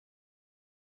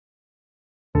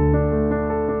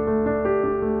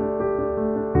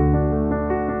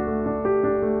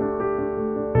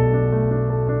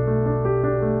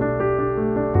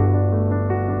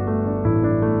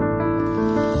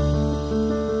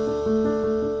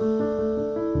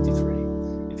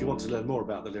learn more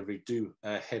about the livery, do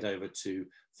head over to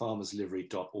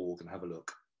farmerslivery.org and have a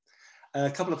look. A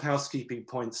couple of housekeeping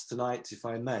points tonight, if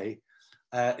I may.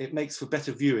 It makes for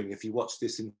better viewing if you watch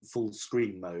this in full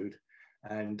screen mode,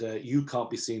 and you can't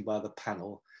be seen by the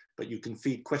panel, but you can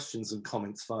feed questions and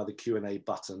comments via the Q&A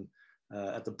button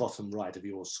at the bottom right of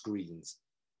your screens.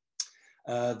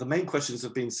 The main questions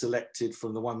have been selected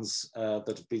from the ones that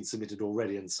have been submitted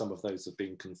already, and some of those have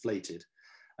been conflated.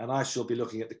 And I shall be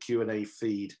looking at the Q&A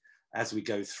feed as we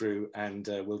go through, and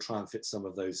we'll try and fit some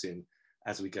of those in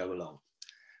as we go along.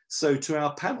 So to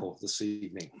our panel this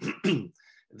evening.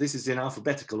 This is in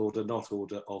alphabetical order, not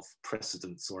order of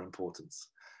precedence or importance.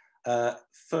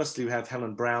 Firstly, we have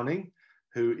Helen Browning,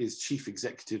 who is Chief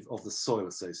Executive of the Soil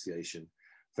Association,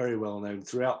 very well known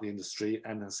throughout the industry,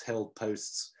 and has held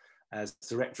posts as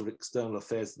Director of External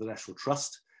Affairs of the National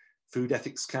Trust, Food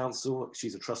Ethics Council.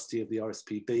 She's a trustee of the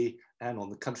RSPB and on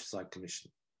the Countryside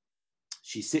Commission.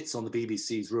 She sits on the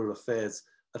BBC's Rural Affairs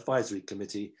Advisory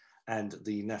Committee and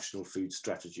the National Food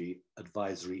Strategy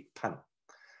Advisory Panel.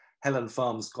 Helen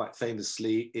farms quite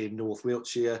famously in North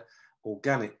Wiltshire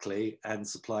organically and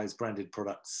supplies branded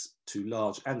products to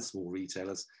large and small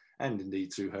retailers, and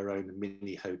indeed through her own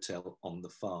mini hotel on the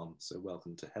farm. So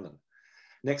welcome to Helen.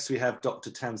 Next we have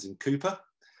Dr. Tamsin Cooper,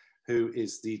 who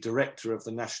is the Director of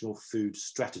the National Food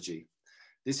Strategy.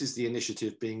 This is the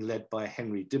initiative being led by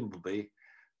Henry Dimbleby,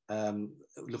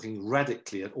 looking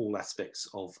radically at all aspects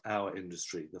of our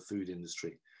industry, the food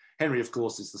industry. Henry, of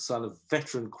course, is the son of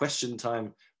veteran Question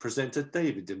Time presenter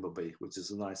David Dimbleby, which is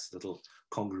a nice little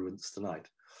congruence tonight.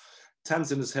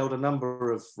 Tamsin has held a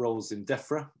number of roles in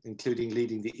DEFRA, including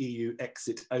leading the EU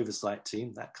Exit Oversight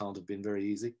Team, that can't have been very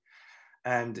easy,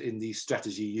 and in the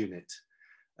Strategy Unit.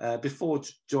 Before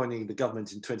joining the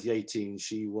government in 2018,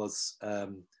 she was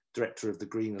Director of the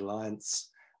Green Alliance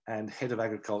and Head of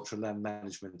Agriculture and Land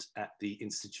Management at the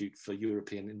Institute for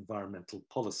European Environmental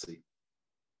Policy.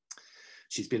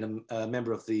 She's been a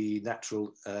member of the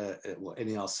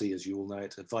NERC, as you all know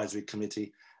it, Advisory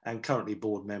Committee, and currently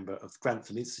board member of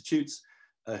Grantham Institutes,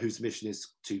 whose mission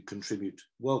is to contribute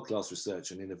world-class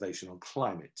research and innovation on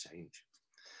climate change.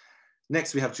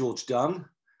 Next, we have George Dunn.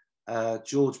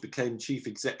 George became Chief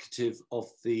Executive of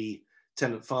the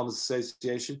Tenant Farmers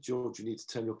Association. George, you need to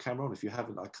turn your camera on. If you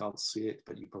haven't, I can't see it,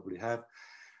 but you probably have.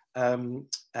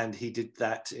 And he did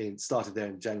that, started there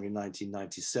in January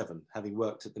 1997, having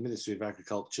worked at the Ministry of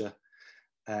Agriculture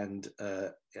and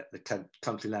at the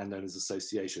Country Landowners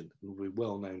Association, and will be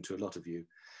well known to a lot of you.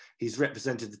 He's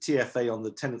represented the TFA on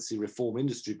the Tenancy Reform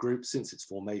Industry Group since its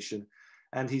formation,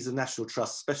 and he's a National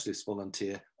Trust Specialist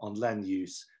Volunteer on land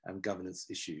use and governance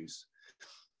issues.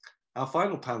 Our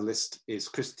final panelist is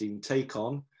Christine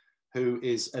Tacon, who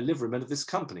is a liveryman of this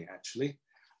company, actually,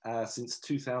 since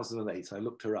 2008. I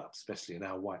looked her up, especially in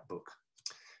our white book.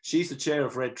 She's the chair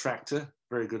of Red Tractor.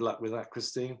 Very good luck with that,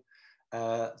 Christine.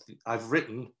 I've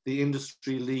written the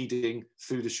industry-leading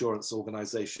food assurance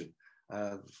organisation.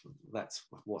 That's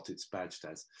what it's badged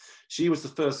as. She was the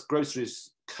first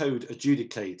groceries code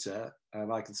adjudicator,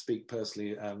 and I can speak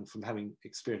personally from having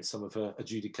experienced some of her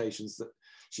adjudications that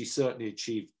she certainly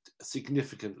achieved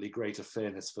significantly greater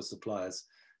fairness for suppliers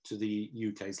to the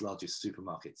UK's largest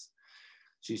supermarkets.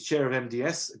 She's chair of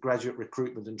MDS, a graduate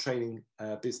recruitment and training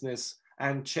business,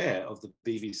 and chair of the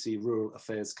BBC Rural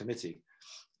Affairs Committee.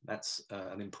 That's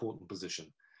an important position.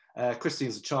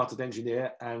 Christine's a chartered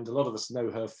engineer, and a lot of us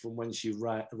know her from when she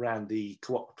ran the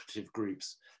cooperative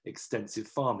group's extensive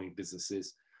farming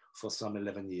businesses for some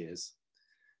 11 years.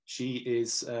 She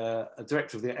is a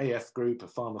director of the AF Group, a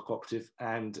farmer cooperative,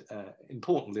 and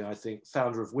importantly, I think,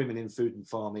 founder of Women in Food and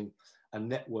Farming, a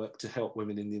network to help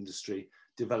women in the industry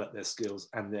develop their skills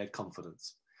and their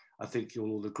confidence. I think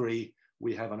you'll all agree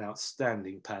we have an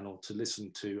outstanding panel to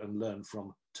listen to and learn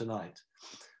from tonight.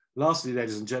 Lastly,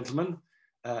 ladies and gentlemen,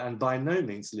 and by no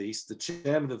means least, the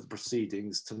chairman of the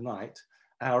proceedings tonight,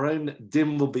 our own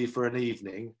Dimbleby for an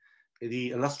evening,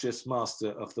 the illustrious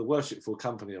master of the Worshipful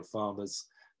Company of Farmers,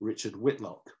 Richard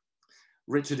Whitlock.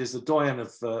 Richard is the doyen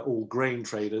of all grain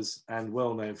traders and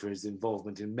well known for his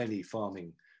involvement in many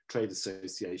farming trade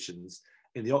associations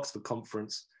in the Oxford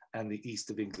Conference and the East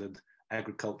of England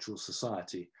Agricultural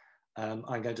Society.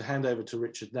 I'm going to hand over to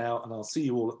Richard now, and I'll see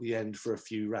you all at the end for a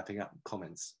few wrapping up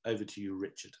comments. Over to you,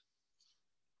 Richard.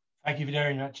 Thank you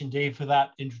very much indeed for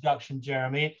that introduction,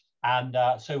 Jeremy. And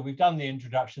so we've done the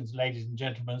introductions, ladies and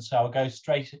gentlemen, so I'll go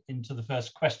straight into the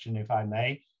first question, if I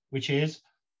may, which is,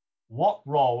 what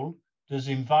role does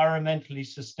environmentally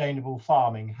sustainable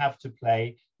farming have to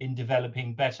play in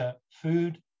developing better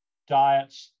food,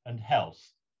 diets, and health?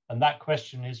 And that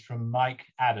question is from Mike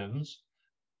Adams.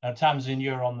 Now, Tamsin,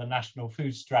 you're on the National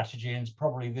Food Strategy, and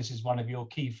probably this is one of your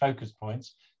key focus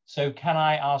points. So can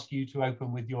I ask you to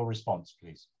open with your response,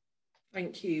 please?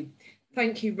 Thank you.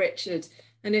 Thank you, Richard.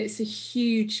 And it's a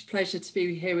huge pleasure to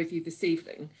be here with you this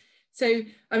evening. So,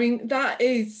 I mean, that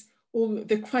is all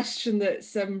the question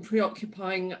that's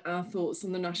preoccupying our thoughts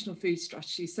on the National Food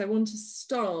Strategy. So I want to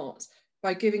start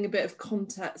by giving a bit of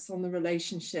context on the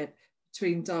relationship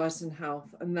between diet and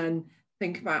health, and then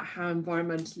think about how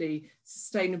environmentally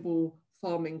sustainable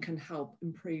farming can help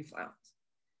improve that.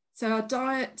 So our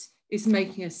diet is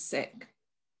making us sick.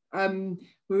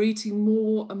 We're eating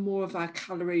more and more of our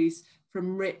calories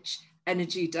from rich,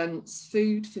 energy-dense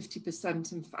food,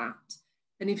 50% in fat.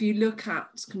 And if you look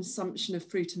at consumption of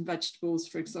fruit and vegetables,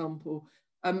 for example,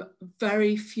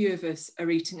 very few of us are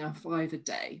eating our 5 a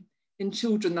day. In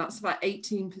children, that's about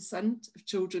 18% of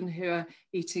children who are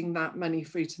eating that many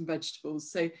fruit and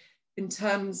vegetables. So in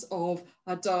terms of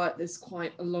our diet, there's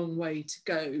quite a long way to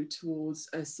go towards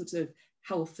a sort of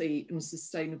healthy and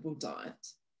sustainable diet.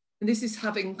 And this is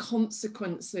having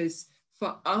consequences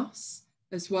for us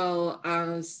as well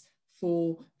as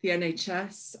for the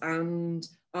NHS and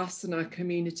us and our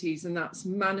communities, and that's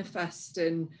manifest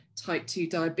in type 2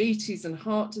 diabetes and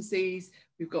heart disease.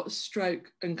 We've got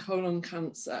stroke and colon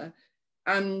cancer.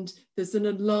 And there's an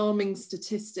alarming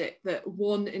statistic that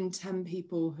 1 in 10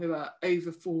 people who are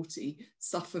over 40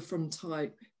 suffer from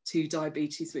type 2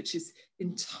 diabetes, which is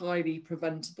entirely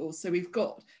preventable. So we've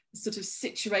got a sort of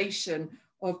situation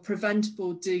of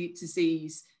preventable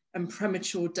disease and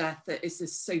premature death that is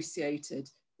associated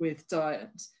with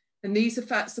diet. And these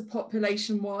effects are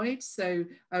population-wide, so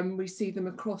we see them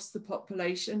across the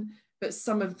population, but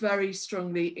some are very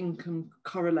strongly income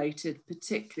correlated,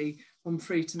 particularly on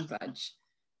fruit and veg.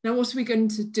 Now, what are we going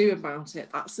to do about it?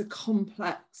 That's a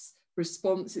complex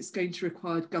response. It's going to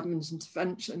require government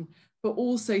intervention, but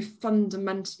also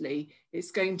fundamentally,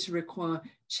 it's going to require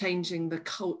changing the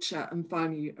culture and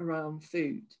value around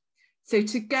food. So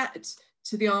to get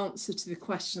to the answer to the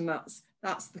question,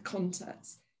 that's the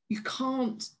context. You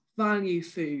can't value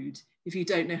food if you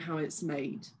don't know how it's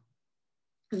made.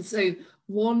 And so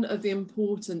one of the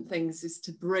important things is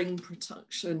to bring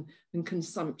production and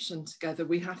consumption together.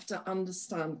 We have to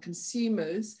understand,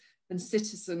 consumers and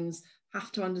citizens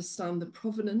have to understand the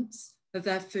provenance of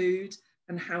their food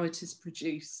and how it is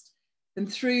produced.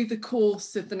 And through the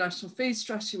course of the National Food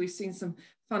Strategy, we've seen some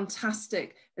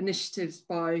fantastic initiatives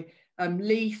by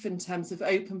Leaf in terms of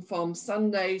open farm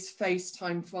Sundays,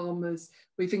 FaceTime farmers.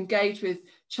 We've engaged with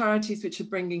charities which are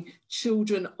bringing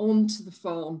children onto the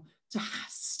farm to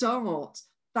start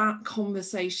that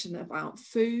conversation about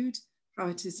food, how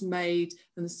it is made,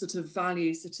 and the sort of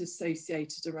values that are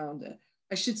associated around it.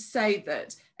 I should say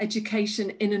that education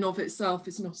in and of itself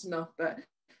is not enough, but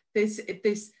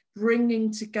this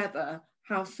bringing together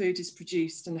how food is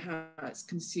produced and how it's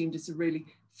consumed is a really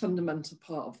fundamental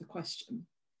part of the question.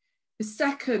 The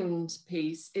second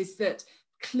piece is that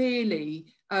clearly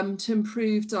to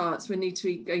improve diets, we need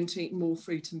to going to eat more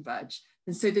fruit and veg.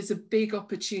 And so there's a big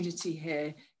opportunity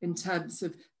here in terms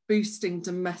of boosting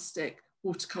domestic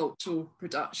horticultural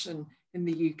production in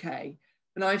the UK.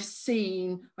 And I was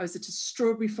at a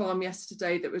strawberry farm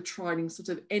yesterday that were trialing sort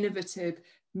of innovative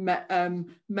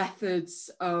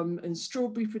methods in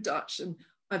strawberry production.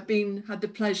 I've had the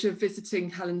pleasure of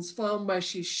visiting Helen's farm where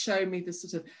she's shown me the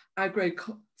sort of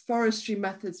agroforestry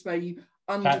methods where you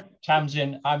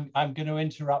Tamsin, I'm going to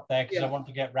interrupt there because I want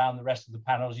to get round the rest of the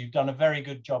panels. You've done a very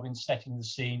good job in setting the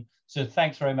scene. So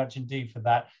thanks very much indeed for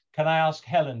that. Can I ask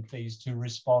Helen, please, to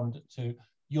respond to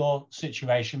your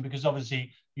situation? Because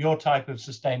obviously your type of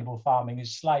sustainable farming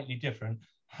is slightly different.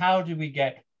 How do we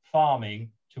get farming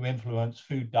to influence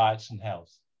food diets and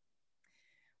health?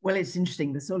 Well, it's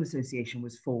interesting. The Soil Association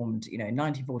was formed, in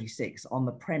 1946 on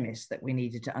the premise that we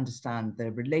needed to understand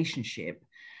the relationship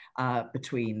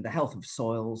between the health of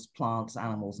soils, plants,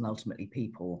 animals, and ultimately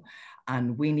people.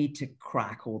 And we need to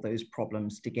crack all those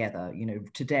problems together.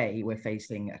 Today we're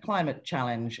facing a climate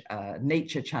challenge, a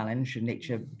nature challenge, a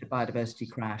nature biodiversity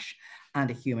crash,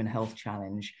 and a human health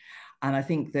challenge. And I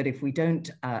think that if we don't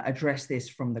address this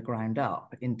from the ground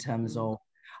up in terms of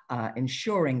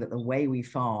ensuring that the way we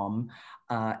farm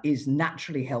is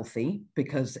naturally healthy,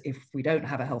 because if we don't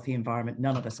have a healthy environment,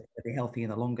 none of us are going to be healthy in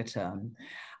the longer term.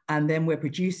 And then we're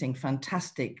producing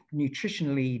fantastic,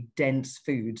 nutritionally dense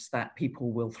foods that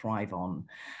people will thrive on.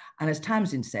 And as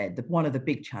Tamsin said, one of the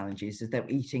big challenges is that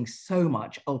we're eating so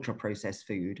much ultra-processed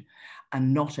food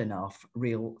and not enough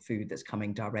real food that's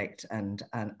coming direct and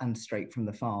straight from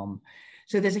the farm.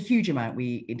 So there's a huge amount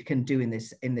we can do in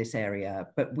this area,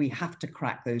 but we have to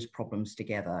crack those problems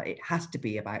together. It has to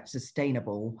be about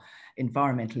sustainable,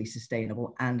 environmentally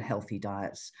sustainable and healthy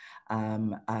diets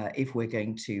if we're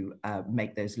going to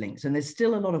make those links. And there's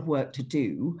still a lot of work to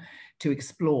do to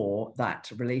explore that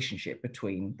relationship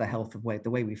between the health of the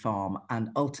way we farm and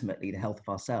ultimately the health of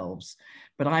ourselves.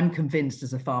 But I'm convinced,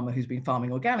 as a farmer who's been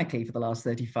farming organically for the last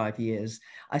 35 years,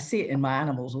 I see it in my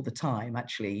animals all the time,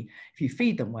 actually. If you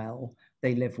feed them well,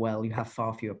 they live well, you have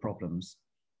far fewer problems.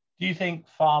 Do you think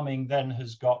farming then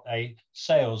has got a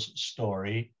sales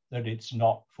story that it's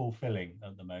not fulfilling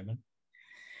at the moment?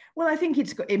 Well, I think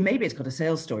maybe it's got a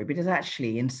sales story, because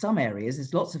actually in some areas,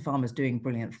 there's lots of farmers doing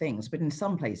brilliant things, but in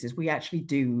some places we actually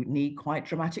do need quite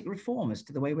dramatic reform as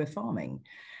to the way we're farming.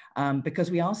 Because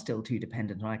we are still too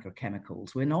dependent on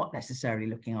agrochemicals. We're not necessarily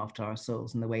looking after our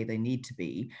soils in the way they need to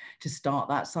be to start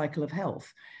that cycle of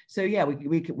health. So yeah,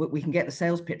 we can get the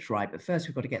sales pitch right, but first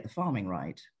we've got to get the farming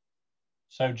right.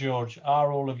 So George,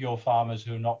 are all of your farmers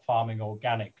who are not farming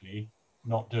organically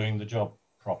not doing the job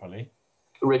properly?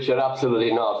 Richard,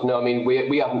 absolutely not. No, I mean,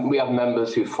 we have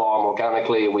members who farm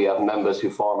organically. We have members who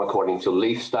farm according to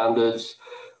LEAF standards.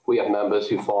 We have members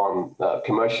who farm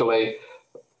commercially.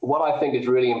 What I think is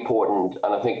really important,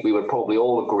 and I think we would probably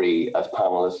all agree as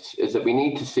panelists, is that we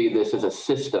need to see this as a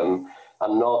system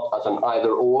and not as an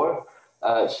either or.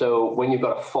 So when you've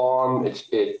got a farm, it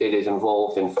is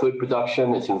involved in food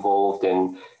production, it's involved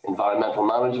in environmental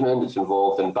management, it's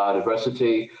involved in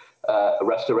biodiversity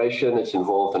restoration, it's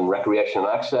involved in recreation and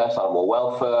access, animal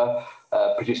welfare,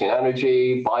 producing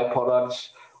energy, byproducts.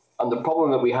 And the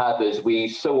problem that we have is we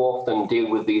so often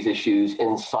deal with these issues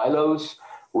in silos,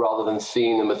 rather than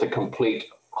seeing them as a complete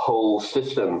whole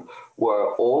system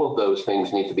where all of those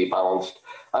things need to be balanced.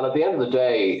 And at the end of the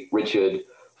day, Richard,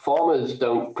 farmers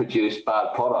don't produce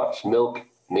bad products. Milk,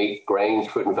 meat, grains,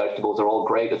 fruit and vegetables are all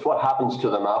great. It's what happens to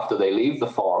them after they leave the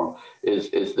farm is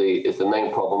the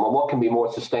main problem. And what can be more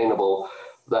sustainable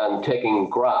than taking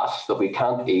grass that we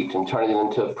can't eat and turning it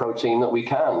into protein that we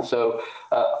can? So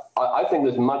I think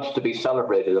there's much to be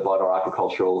celebrated about our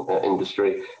agricultural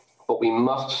industry. But we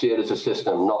must see it as a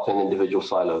system, not in individual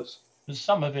silos.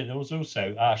 Some of it is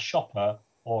also shopper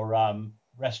or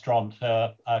restaurant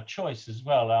choice as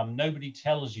well. Nobody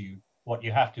tells you what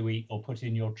you have to eat or put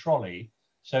in your trolley.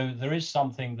 So there is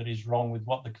something that is wrong with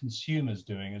what the consumer's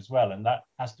doing as well. And that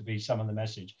has to be some of the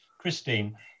message.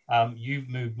 Christine, you've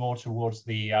moved more towards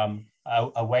the,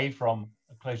 away from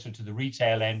closer to the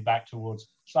retail end, back towards,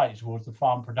 slightly towards the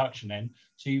farm production end.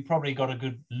 So you probably got a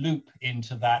good loop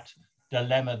into that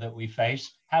dilemma that we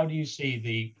face. How do you see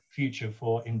the future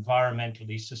for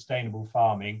environmentally sustainable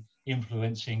farming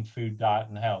influencing food, diet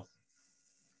and health?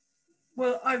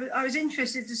 Well, I was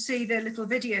interested to see the little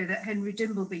video that Henry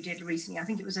Dimbleby did recently. I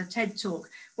think it was a TED talk,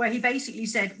 where he basically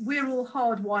said, we're all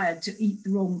hardwired to eat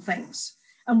the wrong things.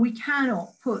 And we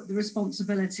cannot put the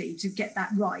responsibility to get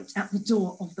that right at the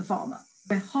door of the farmer.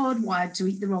 We're hardwired to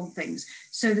eat the wrong things.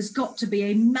 So there's got to be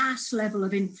a mass level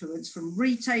of influence from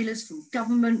retailers, from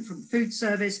government, from food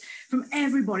service, from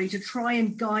everybody to try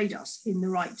and guide us in the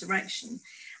right direction.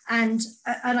 And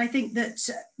I think that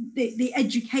the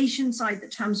education side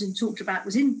that Tamsin talked about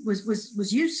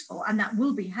was useful, and that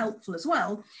will be helpful as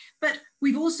well. But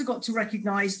we've also got to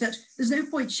recognise that there's no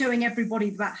point showing everybody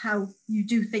about how you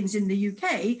do things in the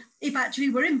UK if actually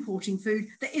we're importing food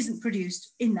that isn't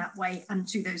produced in that way and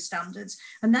to those standards.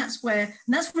 And that's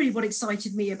really what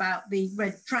excited me about the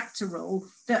red tractor rule.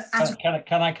 That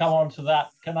can I come on to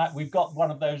that? We've got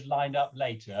one of those lined up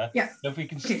later. Yeah. So if we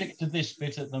can stick to this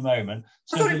bit at the moment.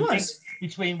 So I thought it was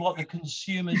between what the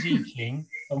consumer's eating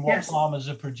and what farmers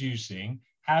are producing,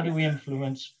 how do we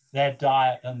influence their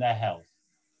diet and their health?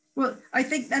 Well, I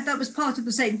think that was part of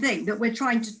the same thing, that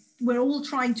we're all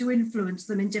trying to influence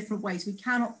them in different ways. We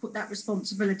cannot put that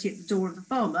responsibility at the door of the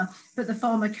farmer, but the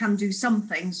farmer can do some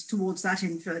things towards that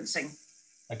influencing.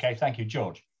 Okay, thank you.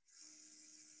 George.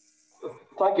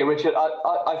 Thank you, Richard.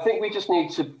 I think we just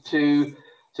need to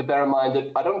bear in mind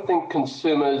that I don't think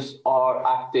consumers are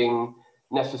acting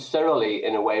necessarily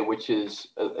in a way which is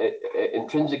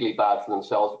intrinsically bad for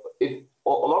themselves. If a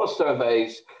lot of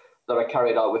surveys that are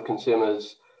carried out with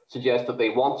consumers suggest that they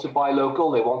want to buy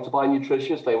local, they want to buy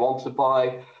nutritious, they want to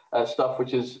buy stuff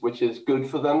which is good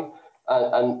for them.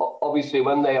 And obviously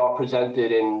when they are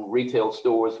presented in retail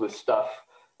stores with stuff,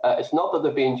 it's not that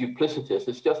they're being duplicitous,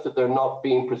 it's just that they're not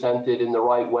being presented in the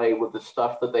right way with the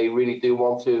stuff that they really do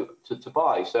want to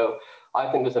buy. So I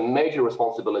think there's a major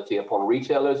responsibility upon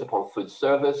retailers, upon food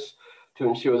service, to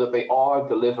ensure that they are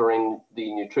delivering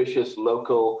the nutritious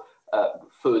local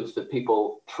foods that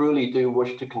people truly do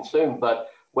wish to consume. But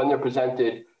when they're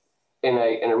presented in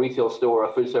a retail store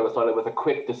or food service outlet with a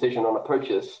quick decision on a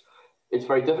purchase, it's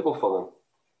very difficult for them.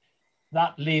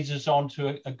 That leads us on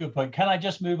to a good point. Can I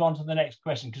just move on to the next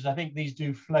question? Because I think these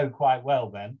do flow quite well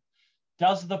then.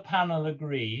 Does the panel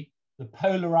agree the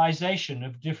polarization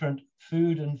of different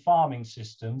food and farming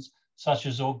systems, such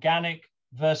as organic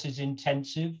versus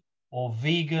intensive or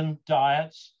vegan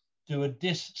diets, do a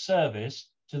disservice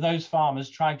to those farmers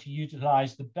trying to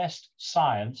utilize the best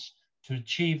science to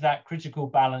achieve that critical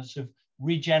balance of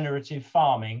regenerative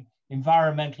farming,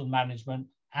 environmental management,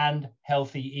 and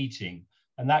healthy eating?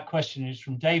 And that question is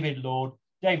from David Lord,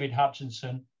 David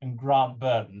Hutchinson, and Grant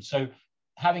Burton. So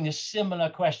having a similar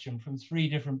question from 3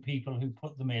 different people who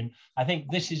put them in, I think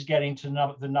this is getting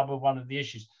to the number one of the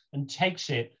issues and takes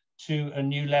it to a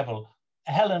new level.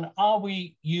 Helen, are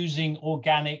we using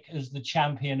organic as the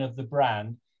champion of the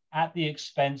brand at the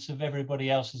expense of everybody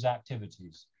else's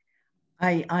activities?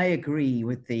 I agree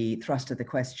with the thrust of the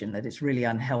question that it's really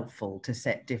unhelpful to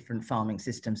set different farming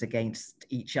systems against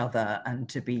each other and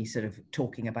to be sort of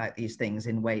talking about these things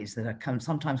in ways that are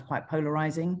sometimes quite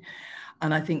polarizing.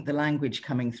 And I think the language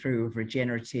coming through of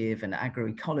regenerative and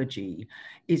agroecology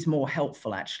is more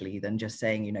helpful actually than just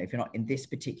saying, you know, if you're not in this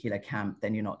particular camp,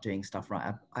 then you're not doing stuff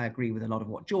right. I agree with a lot of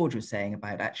what George was saying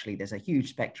about actually there's a huge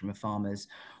spectrum of farmers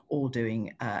all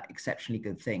doing exceptionally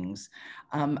good things,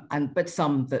 but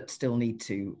some that still need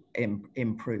to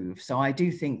improve. So I do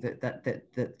think that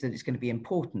it's going to be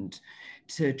important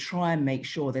to try and make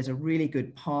sure there's a really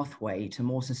good pathway to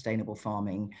more sustainable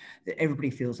farming that everybody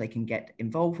feels they can get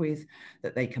involved with,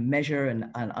 that they can measure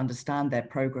and understand their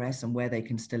progress and where they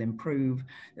can still improve,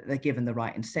 that they're given the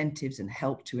right incentives and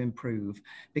help to improve,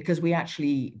 because we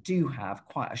actually do have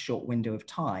quite a short window of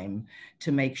time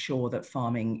to make sure that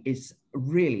farming is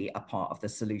really a part of the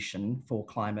solution for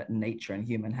climate and nature and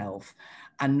human health,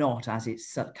 and not as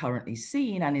it's currently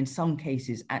seen, and in some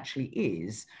cases actually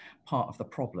is part of the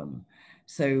problem.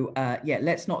 So yeah,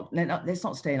 let's not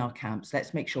stay in our camps.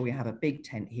 Let's make sure we have a big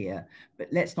tent here, but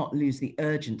let's not lose the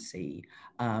urgency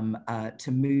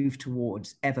to move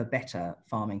towards ever better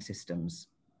farming systems.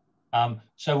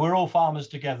 So we're all farmers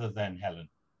together then, Helen?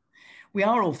 We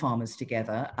are all farmers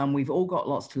together, and we've all got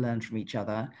lots to learn from each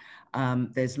other.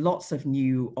 There's lots of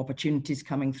new opportunities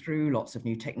coming through, lots of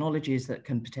new technologies that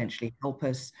can potentially help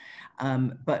us.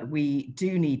 But we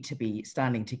do need to be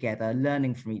standing together,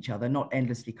 learning from each other, not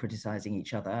endlessly criticizing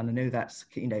each other. And I know that's,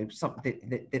 you know, something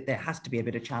that there has to be a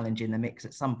bit of challenge in the mix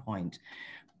at some point.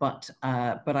 But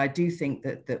I do think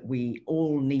that we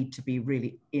all need to be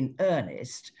really in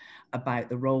earnest about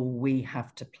the role we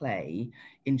have to play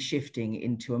in shifting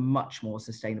into a much more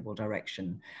sustainable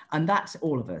direction. And that's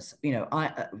all of us. You know,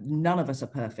 none of us are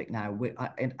perfect now.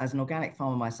 As an organic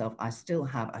farmer myself, I still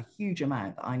have a huge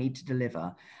amount that I need to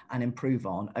deliver and improve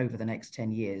on over the next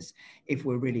 10 years if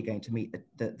we're really going to meet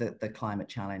the climate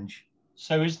challenge.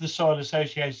 So is the Soil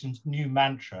Association's new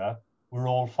mantra, we're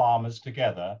all farmers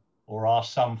together, or are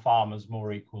some farmers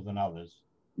more equal than others?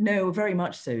 No, very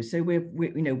much so. So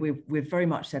we've very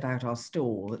much set out our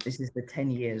stall that this is the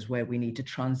 10 years where we need to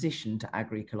transition to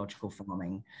agroecological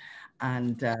farming,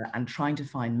 and trying to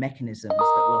find mechanisms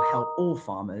that will help all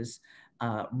farmers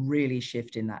really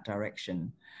shift in that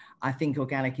direction. I think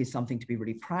organic is something to be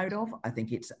really proud of. I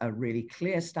think it's a really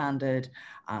clear standard.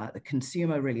 The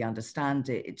consumer really understands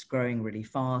it. It's growing really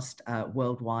fast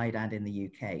worldwide and in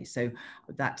the UK. So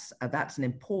that's an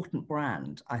important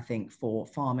brand, I think, for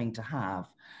farming to have.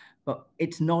 But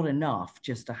it's not enough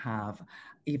just to have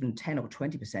even 10 or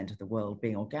 20% of the world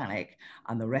being organic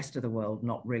and the rest of the world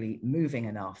not really moving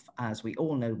enough, as we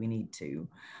all know we need to.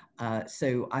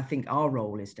 So I think our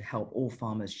role is to help all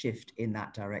farmers shift in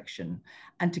that direction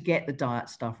and to get the diet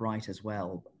stuff right as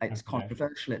well. It's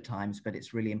controversial at times, but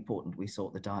it's really important we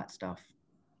sort the diet stuff.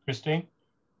 Christine?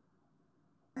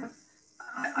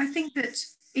 I think that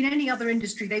in any other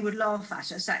industry, they would laugh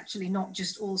at us actually not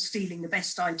just all stealing the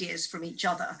best ideas from each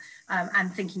other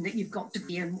and thinking that you've got to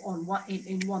be in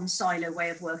one silo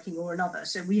way of working or another.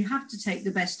 So we have to take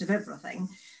the best of everything.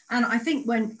 And I think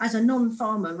when, as a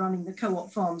non-farmer running the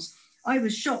co-op farms, I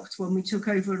was shocked when we took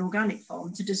over an organic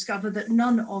farm to discover that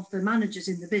none of the managers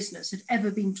in the business had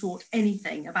ever been taught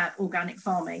anything about organic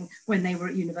farming when they were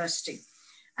at university.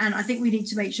 And I think we need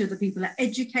to make sure that people are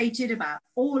educated about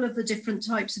all of the different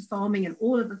types of farming and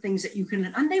all of the things that you can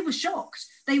learn. And they were shocked.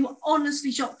 They were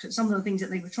honestly shocked at some of the things that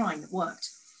they were trying that worked,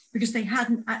 because they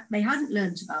hadn't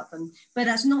learned about them. But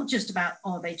that's not just about,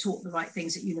 are they taught the right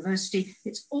things at university?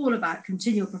 It's all about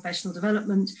continual professional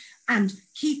development and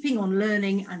keeping on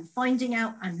learning and finding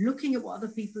out and looking at what other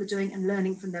people are doing and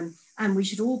learning from them. And we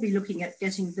should all be looking at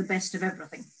getting the best of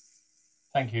everything.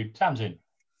 Thank you. Tamsin.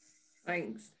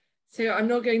 Thanks. So I'm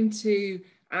not going to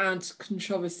add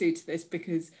controversy to this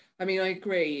because, I mean, I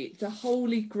agree. The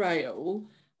holy grail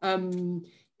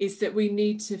is that we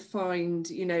need to find,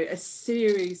 you know, a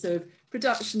series of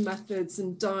production methods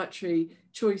and dietary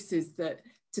choices that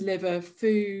deliver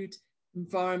food,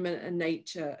 environment and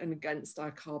nature and against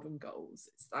our carbon goals.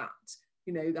 It's that,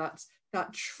 you know,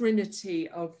 that trinity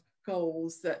of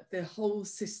goals that the whole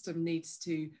system needs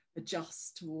to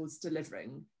adjust towards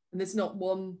delivering. And there's not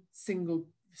one single,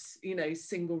 you know,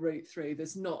 single route through.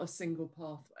 There's not a single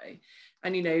pathway.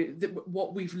 And, you know,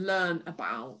 what we've learned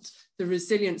about the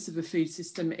resilience of a food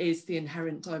system is the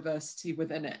inherent diversity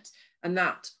within it. And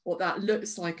that, what that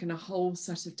looks like in a whole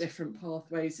set of different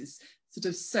pathways is sort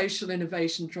of social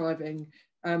innovation driving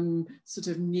sort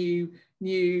of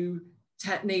new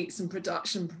techniques and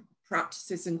production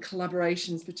practices and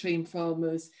collaborations between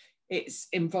farmers. It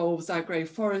involves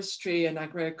agroforestry and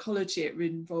agroecology. It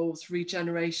involves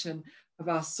regeneration of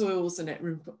our soils, and it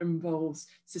involves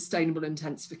sustainable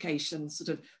intensification, sort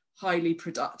of highly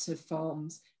productive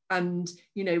farms. And,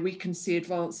 you know, we can see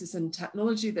advances in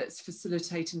technology that's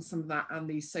facilitating some of that and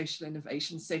these social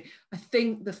innovations. So I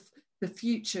think the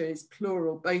future is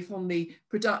plural, both on the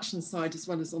production side as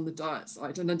well as on the diet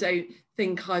side. And I don't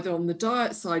think either on the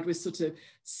diet side we're sort of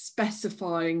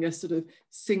specifying a sort of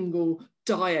single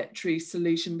dietary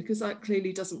solution, because that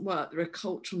clearly doesn't work. There are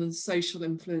cultural and social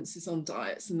influences on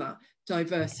diets, and that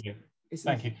diversity.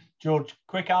 Thank you. George,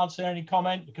 quick answer, any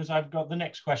comment? Because I've got the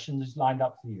next question is lined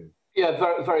up for you. Yeah,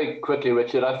 very, very quickly,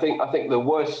 Richard. I think the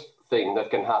worst thing that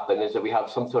can happen is that we have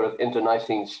some sort of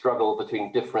internecine struggle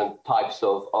between different types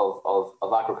of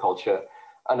agriculture.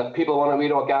 And if people want to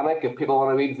eat organic, if people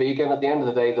want to eat vegan, at the end of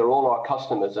the day, they're all our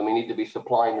customers, and we need to be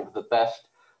supplying them with the best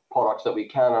products that we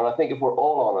can. And I think if we're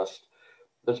all honest,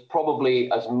 there's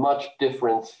probably as much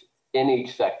difference in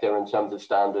each sector in terms of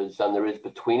standards than there is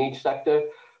between each sector.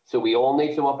 So we all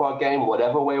need to up our game,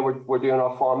 whatever way we're doing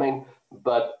our farming.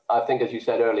 But I think, as you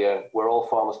said earlier, we're all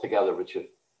farmers together, Richard.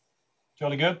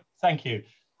 Jolly good. Thank you.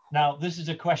 Now, this is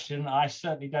a question I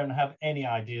certainly don't have any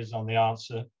ideas on the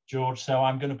answer, George, so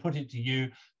I'm going to put it to you,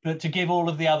 but to give all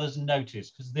of the others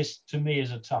notice, because this, to me,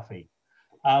 is a toughie.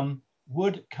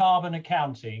 Would carbon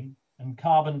accounting and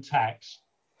carbon tax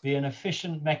be an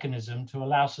efficient mechanism to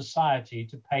allow society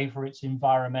to pay for its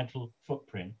environmental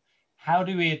footprint? How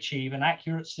do we achieve an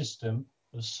accurate system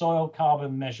of soil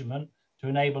carbon measurement to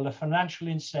enable a financial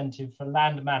incentive for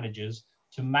land managers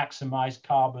to maximize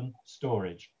carbon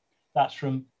storage? That's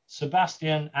from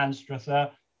Sebastian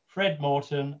Anstrather, Fred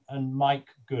Morton, and Mike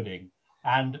Gooding.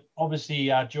 And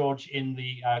obviously, George, in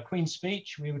the Queen's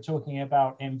speech, we were talking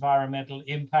about environmental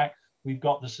impact. We've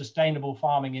got the sustainable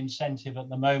farming incentive at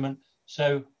the moment.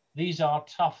 So these are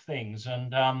tough things,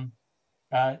 and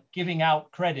giving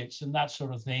out credits and that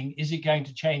sort of thing, is it going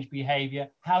to change behavior?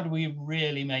 How do we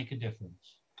really make a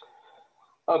difference?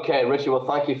 Okay, Richard, well,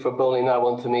 thank you for building that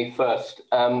one to me first.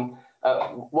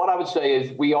 What I would say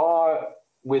is we are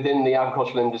within the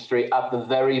agricultural industry at the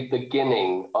very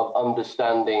beginning of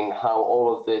understanding how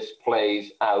all of this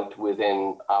plays out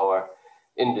within our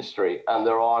industry. And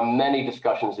there are many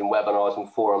discussions in webinars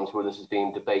and forums where this is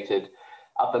being debated.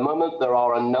 At the moment, there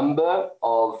are a number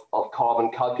of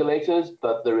carbon calculators,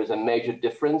 but there is a major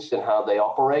difference in how they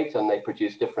operate, and they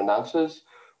produce different answers,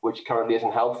 which currently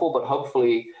isn't helpful. But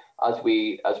hopefully, as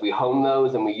we hone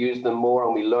those and we use them more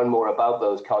and we learn more about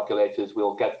those calculators,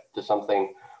 we'll get to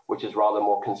something which is rather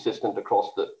more consistent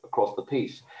across the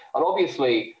piece. And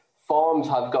obviously, farms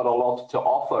have got a lot to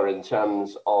offer in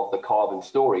terms of the carbon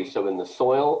story. So in the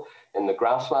soil, in the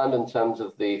grassland, in terms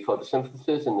of the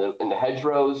photosynthesis, in the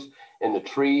hedgerows, in the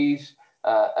trees,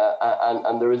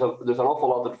 and there's an awful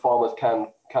lot that farmers can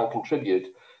contribute.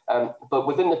 But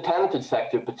within the tenanted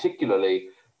sector particularly,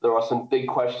 there are some big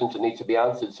questions that need to be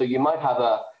answered. So you might have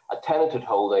a tenanted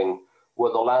holding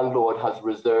where the landlord has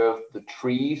reserved the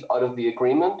trees out of the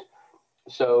agreement.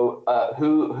 So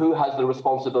who has the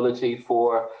responsibility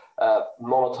for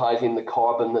monetizing the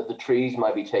carbon that the trees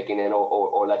might be taking in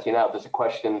or letting out? There's a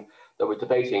question that we're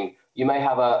debating. You may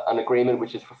have an agreement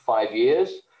which is for 5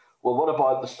 years. Well, what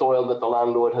about the soil that the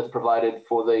landlord has provided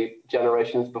for the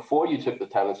generations before you took the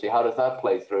tenancy? How does that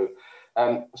play through?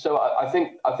 So I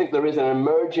think there is an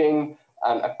emerging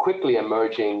and a quickly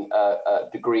emerging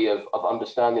degree of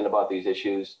understanding about these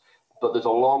issues, but there's a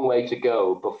long way to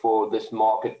go before this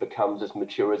market becomes as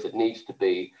mature as it needs to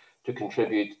be to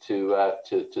contribute to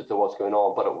what's going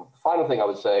on. But the final thing I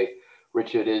would say,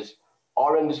 Richard, is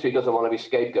our industry doesn't want to be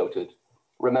scapegoated.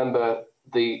 Remember,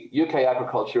 the UK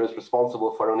agriculture is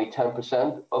responsible for only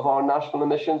 10% of our national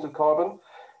emissions of carbon.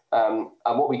 And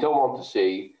what we don't want to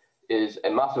see is a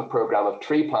massive program of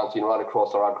tree planting right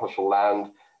across our agricultural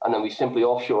land and then we simply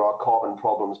offshore our carbon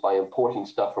problems by importing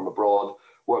stuff from abroad,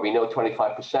 where we know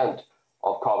 25%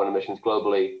 of carbon emissions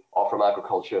globally are from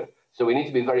agriculture. So we need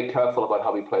to be very careful about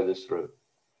how we play this through.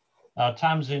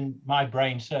 Tamsin, my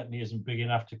brain certainly isn't big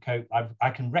enough to cope. I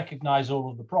can recognize all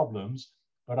of the problems,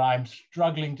 but I'm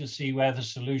struggling to see where the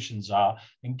solutions are.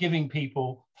 And giving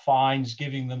people fines,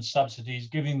 giving them subsidies,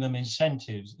 giving them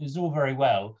incentives is all very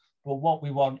well, but what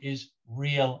we want is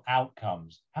real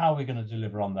outcomes. How are we going to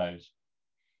deliver on those?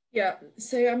 Yeah,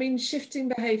 so I mean, shifting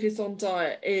behaviours on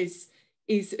diet is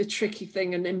a tricky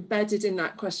thing, and embedded in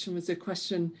that question was a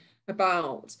question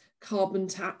about carbon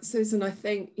taxes. And I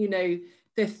think, you know,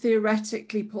 they're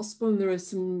theoretically possible, and there are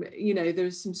some, you know, there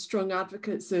are some strong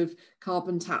advocates of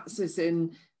carbon taxes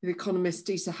in the economist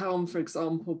Dieter Helm, for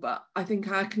example. But I think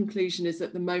our conclusion is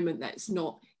at the moment that it's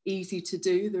not easy to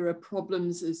do. There are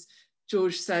problems, as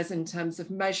George says, in terms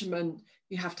of measurement.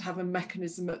 You have to have a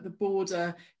mechanism at the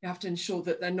border. You have to ensure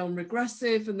that they're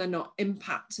non-regressive and they're not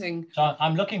impacting. So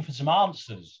I'm looking for some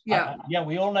answers. Yeah, yeah,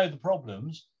 we all know the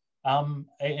problems, you know,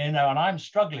 and I'm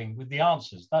struggling with the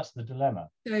answers. That's the dilemma.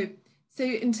 So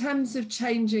in terms of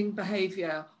changing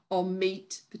behaviour on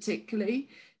meat particularly,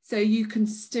 so you can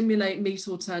stimulate meat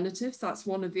alternatives. That's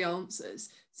one of the answers.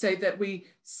 So that we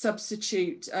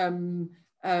substitute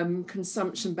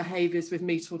consumption behaviours with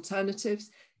meat alternatives.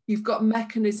 You've got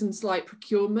mechanisms like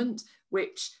procurement,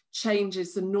 which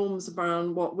changes the norms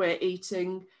around what we're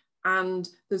eating. And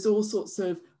there's all sorts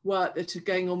of work that are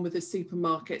going on with the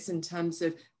supermarkets in terms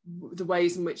of the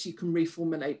ways in which you can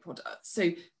reformulate products. So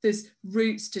there's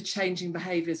routes to changing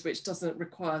behaviours, which doesn't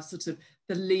require sort of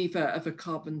the lever of a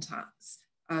carbon tax,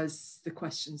 as the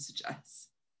question suggests.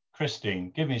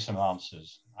 Christine, give me some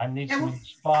answers. I need some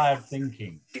inspired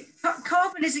thinking.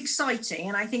 Carbon is exciting,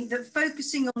 and I think that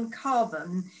focusing on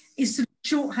carbon is sort of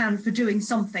shorthand for doing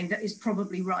something that is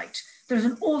probably right. There's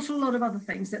an awful lot of other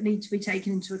things that need to be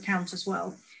taken into account as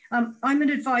well. I'm an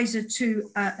advisor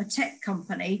to a tech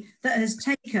company that has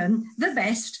taken the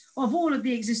best of all of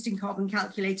the existing carbon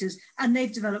calculators, and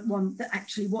they've developed one that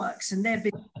actually works, and they've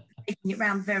been taking it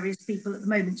around various people at the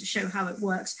moment to show how it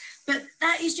works. But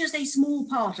that is just a small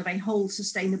part of a whole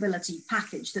sustainability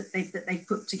package that they've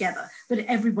put together. But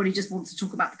everybody just wants to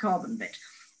talk about the carbon bit.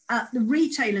 The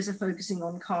retailers are focusing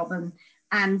on carbon,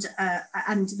 and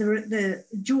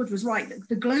George was right.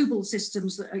 The global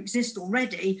systems that exist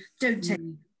already don't take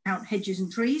into account hedges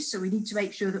and trees, so we need to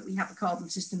make sure that we have a carbon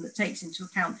system that takes into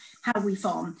account how we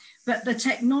farm. But the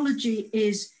technology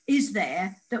is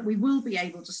there, that we will be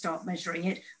able to start measuring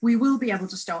it, we will be able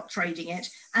to start trading it,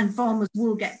 and farmers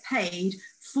will get paid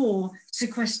for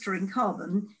sequestering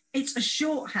carbon. It's a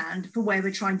shorthand for where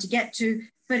we're trying to get to,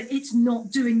 but it's not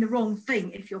doing the wrong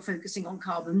thing if you're focusing on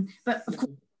carbon. But of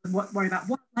course, worry about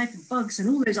wildlife and bugs and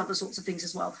all those other sorts of things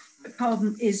as well. But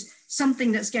carbon is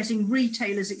something that's getting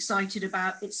retailers excited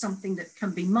about. It's something that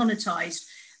can be monetized,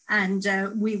 and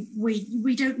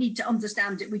we don't need to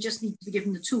understand it. We just need to be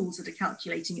given the tools that are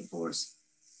calculating it for us.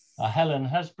 Helen,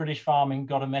 has British farming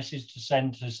got a message to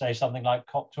send to say something like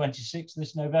COP26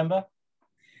 this November?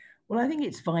 Well, I think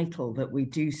it's vital that we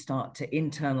do start to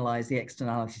internalise the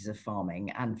externalities of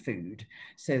farming and food,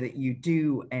 so that you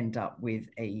do end up with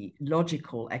a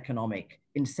logical economic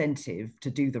incentive to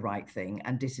do the right thing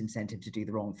and disincentive to do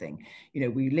the wrong thing. You know,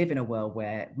 we live in a world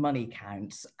where money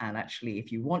counts, and actually,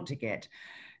 if you want to get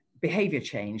behavior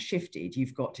change shifted,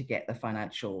 you've got to get the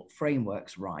financial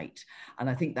frameworks right. And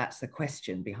I think that's the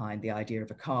question behind the idea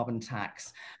of a carbon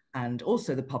tax, and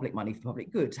also the public money for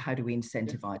public goods. How do we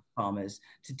incentivize farmers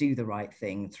to do the right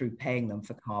thing through paying them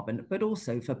for carbon, but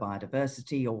also for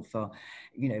biodiversity, or for,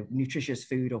 you know, nutritious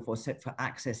food, or for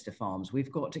access to farms?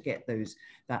 We've got to get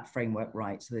that framework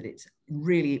right, so that it's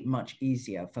really much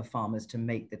easier for farmers to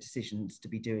make the decisions to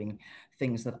be doing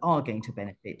things that are going to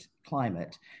benefit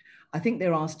climate. I think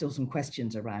there are still some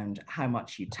questions around how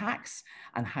much you tax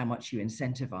and how much you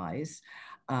incentivize.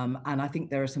 And I think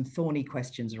there are some thorny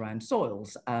questions around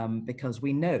soils, because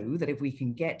we know that if we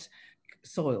can get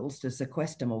soils to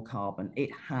sequester more carbon,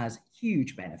 it has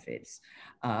huge benefits,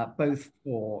 both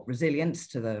for resilience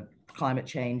to the climate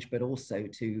change, but also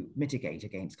to mitigate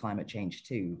against climate change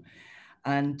too.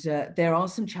 And there are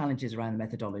some challenges around the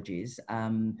methodologies.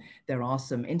 There are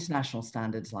some international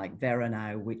standards like FIAgrE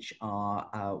now, which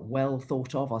are well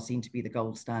thought of, are seen to be the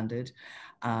gold standard.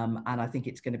 And I think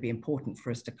it's going to be important for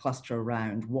us to cluster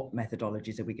around what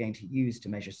methodologies are we going to use to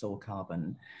measure soil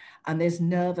carbon. And there's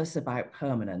nervous about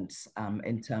permanence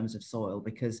in terms of soil,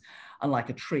 because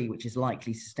unlike a tree, which is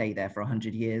likely to stay there for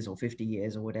 100 years or 50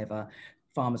 years or whatever,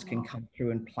 farmers can come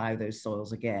through and plough those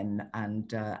soils again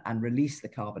and release the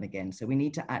carbon again. So we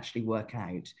need to actually work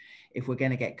out if we're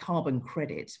going to get carbon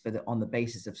credits on the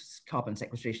basis of carbon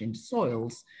sequestration into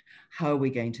soils, how are we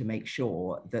going to make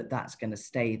sure that that's going to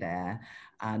stay there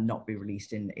and not be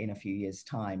released in a few years'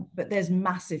 time. But there's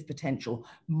massive potential,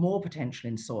 more potential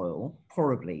in soil,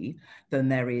 probably, than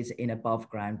there is in above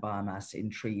ground biomass in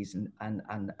trees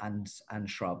and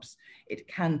shrubs. It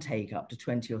can take up to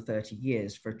 20 or 30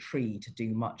 years for a tree to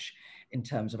do much in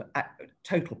terms of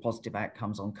total positive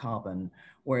outcomes on carbon,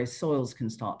 whereas soils can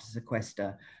start to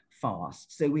sequester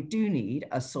fast. So we do need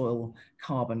a soil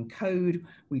carbon code.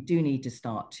 We do need to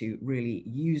start to really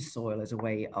use soil as a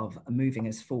way of moving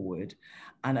us forward.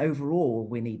 And overall,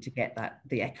 we need to get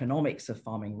the economics of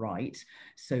farming right,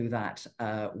 so that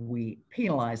we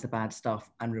penalize the bad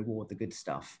stuff and reward the good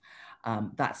stuff.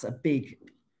 That's a big,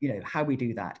 how we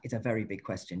do that is a very big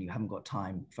question. You haven't got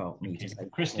time for me to say.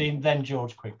 Christine, then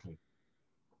George, quickly.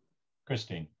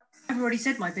 Christine. I've already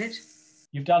said my bit.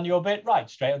 You've done your bit, right?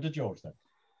 Straight on to George then.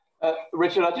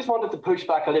 Richard, I just wanted to push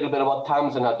back a little bit on what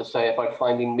Tamsin had to say about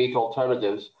finding meat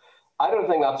alternatives. I don't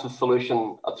think that's a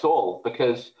solution at all,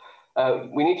 because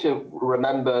we need to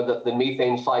remember that the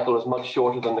methane cycle is much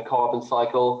shorter than the carbon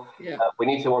cycle. Yeah. We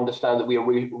need to understand that we are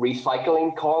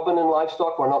recycling carbon in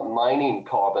livestock. We're not mining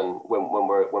carbon when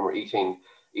we're eating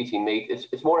meat.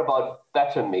 It's more about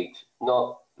better meat,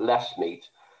 not less meat.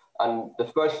 And the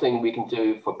first thing we can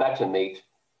do for better meat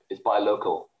is buy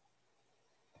local.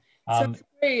 So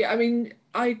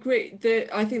I agree that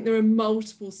I think there are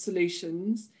multiple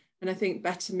solutions, and I think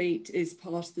better meat is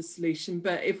part of the solution.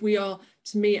 But if we are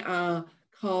to meet our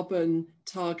carbon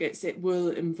targets, it will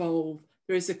involve,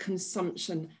 there is a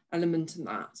consumption element in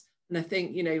that. And I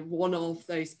think, one of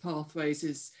those pathways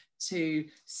is to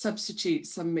substitute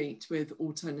some meat with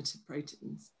alternative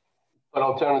proteins. But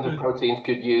alternative proteins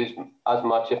could use as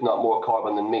much, if not more,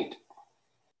 carbon than meat.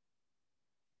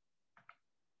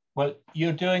 Well,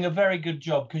 you're doing a very good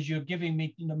job, because you're giving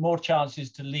me more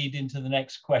chances to lead into the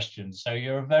next question. So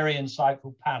you're a very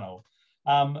insightful panel.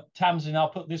 Tamsin, I'll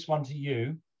put this one to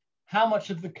you. How much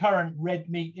of the current red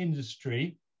meat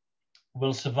industry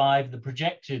will survive the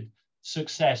projected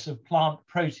success of plant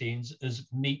proteins as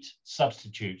meat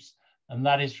substitutes? And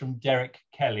that is from Derek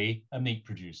Kelly, a meat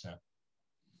producer.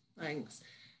 Thanks.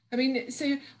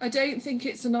 So I don't think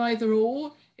it's an either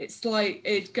or. It's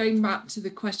like going back to the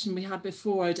question we had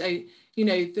before.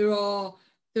 There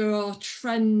are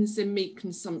trends in meat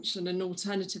consumption, and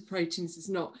alternative proteins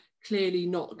is clearly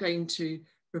not going to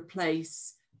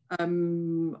replace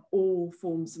all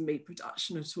forms of meat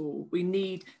production at all. We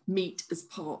need meat as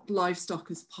livestock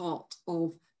as part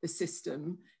of the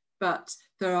system, but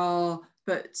I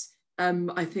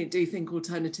do think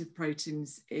alternative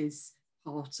proteins is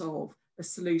part of a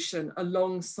solution,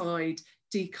 alongside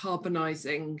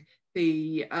decarbonising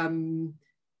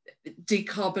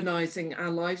our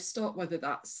livestock, whether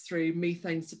that's through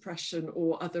methane suppression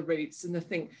or other routes. And I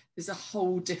think there's a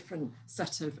whole different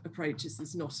set of approaches.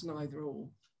 There's not an either or.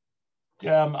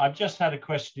 I've just had a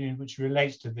question which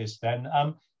relates to this then.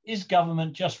 Is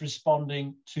government just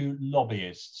responding to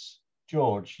lobbyists?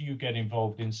 George, you get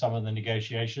involved in some of the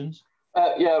negotiations.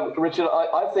 Yeah, Richard,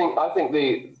 I think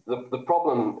the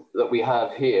problem that we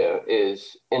have here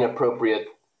is inappropriate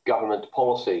government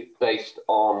policy based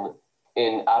on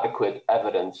inadequate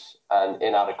evidence and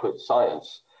inadequate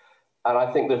science. And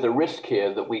I think there's a risk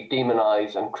here that we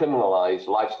demonize and criminalize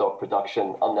livestock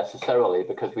production unnecessarily,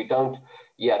 because we don't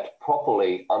yet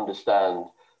properly understand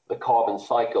the carbon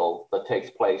cycle that takes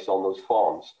place on those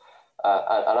farms.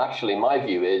 And actually, my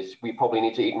view is we probably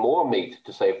need to eat more meat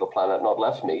to save the planet, not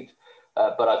less meat.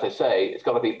 But as I say, it's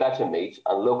got to be better meat,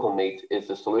 and local meat is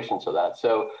the solution to that.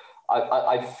 So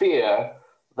I fear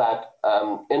that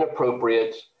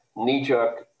inappropriate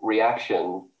knee-jerk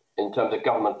reaction in terms of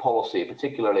government policy,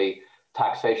 particularly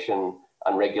taxation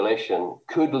and regulation,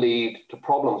 could lead to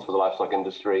problems for the livestock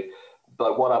industry.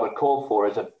 But what I would call for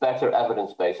is a better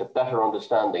evidence base, a better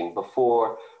understanding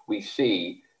before we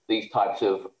see these types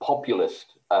of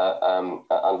populist and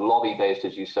lobby-based,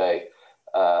 as you say,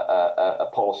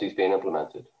 policies being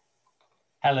implemented.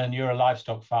 Helen, you're a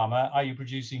livestock farmer. Are you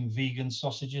producing vegan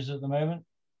sausages at the moment?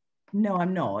 No,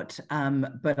 I'm not.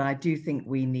 But I do think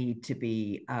we need to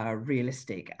be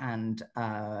realistic and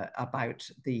about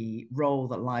the role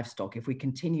that livestock, if we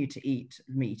continue to eat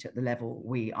meat at the level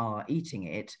we are eating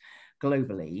it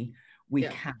globally, we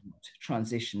cannot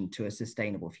transition to a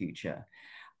sustainable future.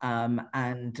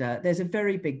 There's a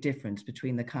very big difference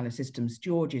between the kind of systems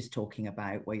George is talking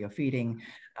about, where you're feeding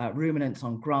ruminants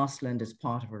on grassland as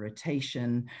part of a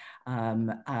rotation,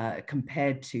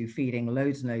 compared to feeding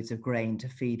loads and loads of grain to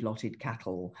feed-lotted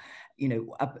cattle. You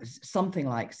know, something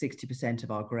like 60%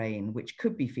 of our grain, which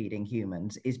could be feeding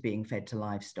humans, is being fed to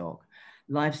livestock.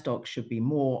 Livestock should be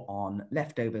more on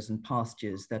leftovers and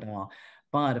pastures that are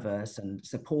biodiverse and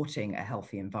supporting a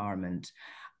healthy environment.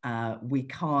 We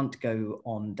can't go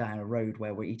on down a road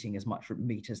where we're eating as much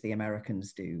meat as the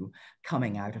Americans do,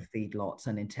 coming out of feedlots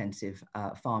and intensive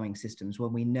farming systems,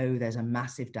 when we know there's a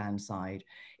massive downside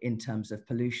in terms of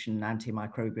pollution,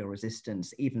 antimicrobial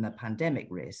resistance, even a pandemic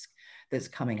risk that's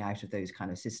coming out of those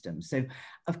kind of systems. So,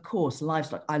 of course,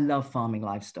 livestock, I love farming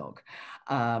livestock,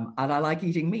 and I like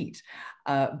eating meat,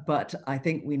 but I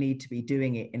think we need to be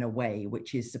doing it in a way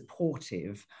which is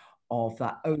supportive of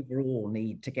that overall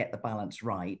need to get the balance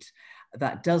right.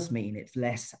 That does mean it's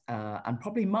less, and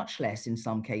probably much less in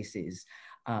some cases,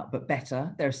 but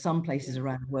better. There are some places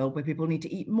around the world where people need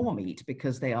to eat more meat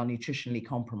because they are nutritionally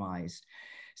compromised.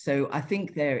 So I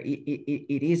think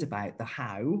it is about the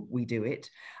how we do it,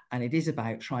 and it is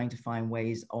about trying to find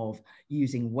ways of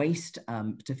using waste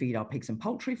to feed our pigs and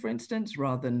poultry, for instance,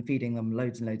 rather than feeding them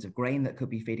loads and loads of grain that could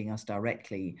be feeding us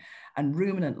directly. And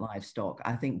ruminant livestock,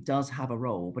 I think, does have a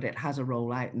role, but it has a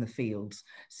role out in the fields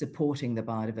supporting the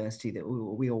biodiversity that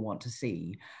we all want to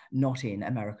see, not in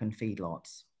American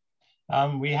feedlots.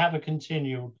 We have a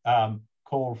continual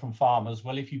call from farmers.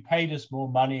 Well, if you paid us more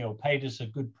money or paid us a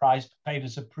good price, paid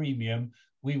us a premium,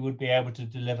 we would be able to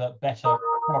deliver better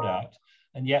product.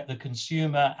 And yet the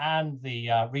consumer and the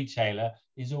retailer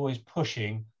is always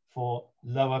pushing for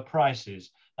lower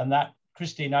prices. And that,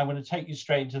 Christine, I'm going to take you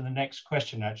straight into the next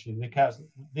question, actually, because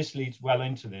this leads well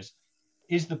into this.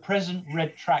 Is the present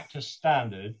red tractor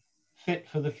standard fit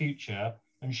for the future?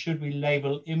 And should we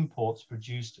label imports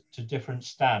produced to different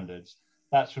standards?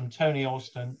 That's from Tony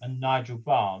Alston and Nigel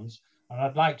Barnes. And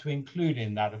I'd like to include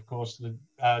in that, of course, the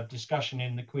discussion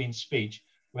in the Queen's speech,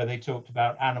 where they talked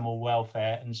about animal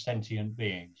welfare and sentient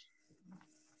beings.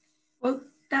 Well,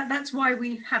 that's why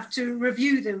we have to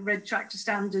review the red tractor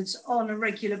standards on a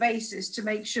regular basis to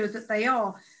make sure that they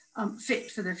are fit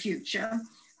for the future.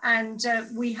 And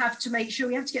we have to make sure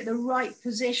we have to get the right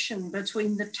position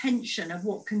between the tension of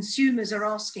what consumers are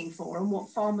asking for and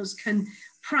what farmers can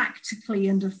practically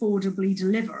and affordably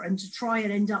deliver, and to try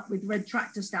and end up with red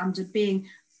tractor standard being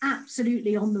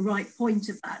absolutely on the right point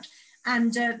of that.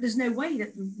 And there's no way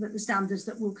that the standards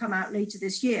that will come out later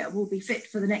this year will be fit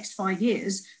for the next 5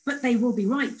 years, but they will be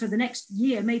right for the next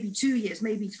year, maybe 2 years,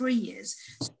 maybe 3 years.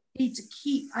 So we need to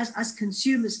keep, as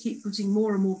consumers keep putting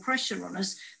more and more pressure on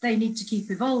us, they need to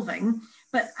keep evolving.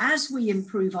 But as we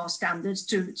improve our standards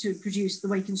to produce the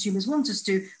way consumers want us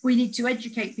to, we need to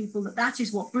educate people that that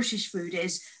is what British food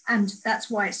is. And that's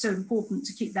why it's so important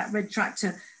to keep that red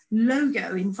tractor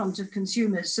logo in front of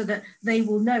consumers, so that they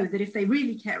will know that if they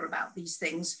really care about these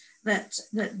things, that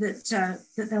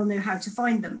they'll know how to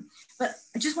find them. But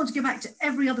I just want to go back to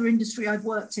every other industry I've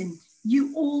worked in.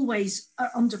 You always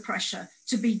are under pressure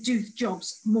to do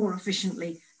jobs more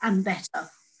efficiently and better,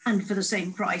 and for the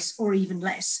same price or even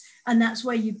less. And that's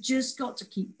where you've just got to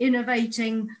keep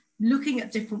innovating, looking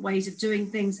at different ways of doing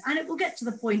things. And it will get to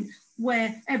the point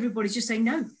where everybody's just saying,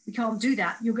 no, we can't do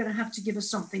that. You're going to have to give us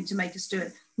something to make us do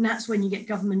it. And that's when you get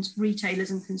government,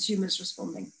 retailers and consumers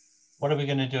responding. What are we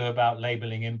going to do about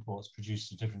labelling imports produced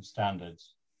to different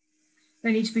standards?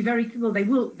 They need to be very, well, they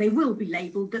will be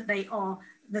labelled that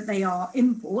they are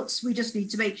imports. We just need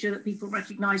to make sure that people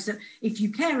recognise that if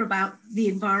you care about the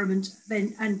environment,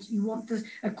 then and you want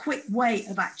a quick way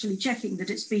of actually checking that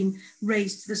it's been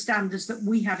raised to the standards that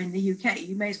we have in the UK,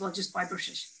 you may as well just buy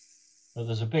British. Well,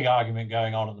 there's a big argument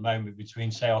going on at the moment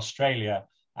between, say, Australia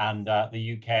and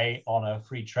the UK on a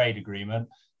free trade agreement,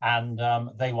 and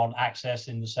they want access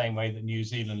in the same way that New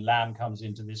Zealand lamb comes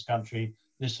into this country,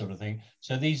 this sort of thing.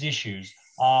 So these issues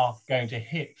are going to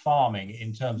hit farming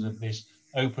in terms of this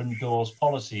open doors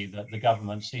policy that the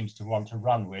government seems to want to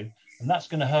run with, and that's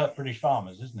going to hurt British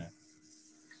farmers, isn't it?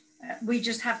 We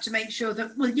just have to make sure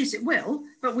that, well, yes, it will,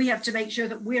 but we have to make sure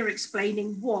that we're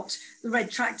explaining what the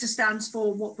red tractor stands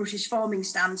for, what British farming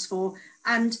stands for,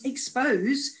 and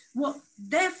expose what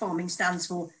their farming stands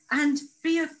for, and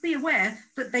be aware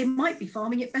that they might be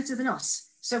farming it better than us.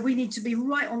 So we need to be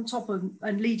right on top of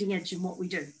and leading edge in what we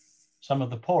do. Some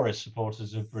of the poorest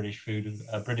supporters of British food,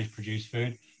 British produced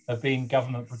food, have been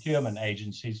government procurement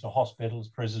agencies for hospitals,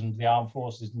 prisons, the armed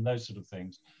forces, and those sort of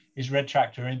things. Is Red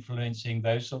Tractor influencing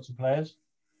those sorts of players?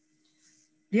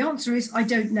 The answer is I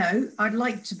don't know. I'd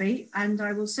like to be, and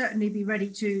I will certainly be ready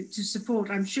to support.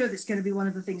 I'm sure that's going to be one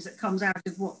of the things that comes out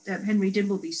of what Henry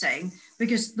Dimbleby's saying,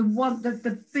 because the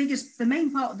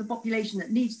main part of the population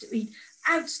that needs to eat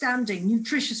outstanding,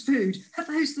 nutritious food are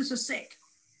those that are sick.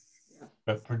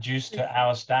 But produced to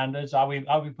our standards, are we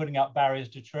putting up barriers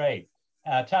to trade?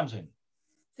 Tamsin.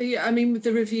 So yeah, I mean,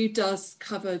 the review does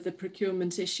cover the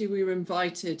procurement issue. We were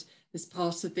invited as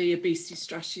part of the obesity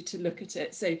strategy to look at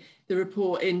it. So the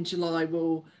report in July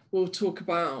will talk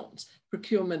about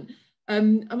procurement. I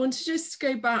want to just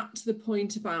go back to the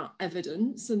point about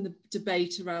evidence and the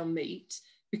debate around meat,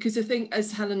 because I think,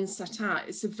 as Helen set out,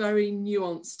 it's a very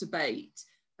nuanced debate.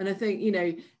 And I think, you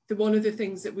know, one of the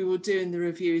things that we will do in the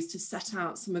review is to set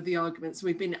out some of the arguments.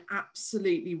 We've been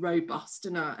absolutely robust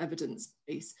in our evidence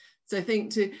base. So I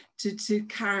think to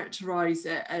characterize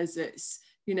it as it's,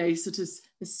 you know, sort of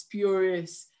a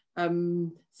spurious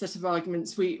set of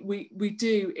arguments, we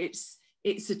do,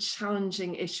 it's a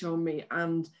challenging issue on me,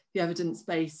 and the evidence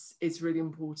base is really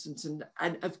important.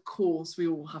 And of course we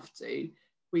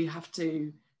have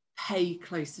to pay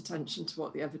close attention to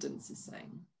what the evidence is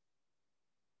saying.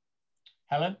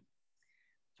 Helen?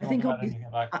 I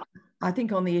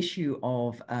think on the issue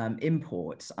of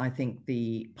imports, I think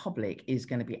the public is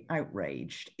going to be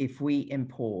outraged if we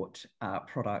import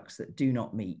products that do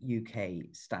not meet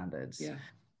UK standards. Yeah.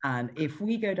 And if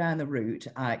we go down the route,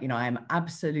 you know, I am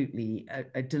absolutely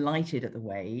delighted at the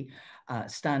way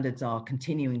standards are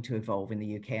continuing to evolve in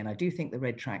the UK. And I do think the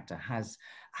Red Tractor has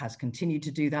continued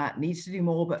to do that, needs to do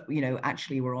more, but, you know,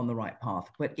 actually we're on the right path.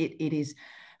 But it is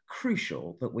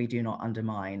crucial that we do not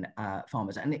undermine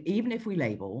farmers. And even if we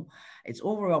label, it's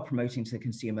all very well promoting to the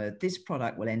consumer, this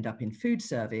product will end up in food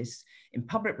service, in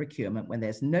public procurement when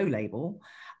there's no label,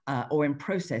 or in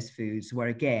processed foods where,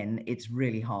 again, it's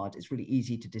really hard, it's really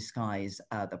easy to disguise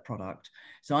the product.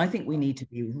 So I think we need to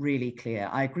be really clear.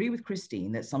 I agree with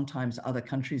Christine that sometimes other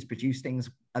countries produce things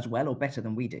as well or better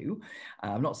than we do.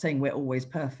 I'm not saying we're always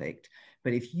perfect,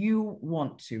 but if you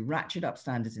want to ratchet up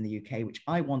standards in the UK, which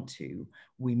I want to,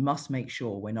 we must make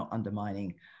sure we're not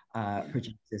undermining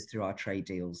producers through our trade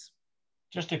deals.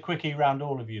 Just a quickie around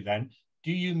all of you then.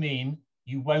 Do you mean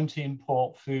you won't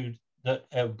import food, that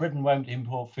Britain won't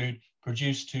import food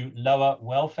produced to lower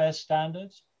welfare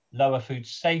standards, lower food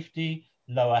safety,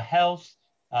 lower health,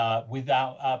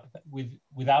 without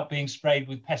being sprayed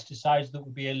with pesticides that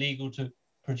would be illegal to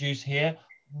produce here?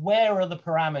 Where are the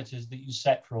parameters that you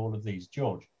set for all of these,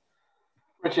 George?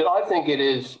 Richard, I think it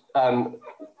is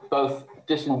both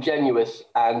disingenuous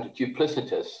and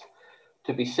duplicitous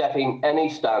to be setting any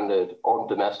standard on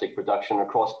domestic production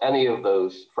across any of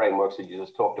those frameworks that you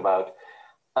just talked about,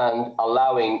 and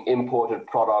allowing imported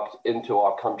product into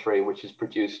our country which is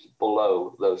produced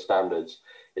below those standards.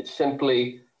 It's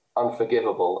simply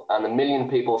unforgivable. And 1 million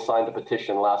people signed a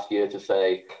petition last year to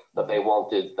say that they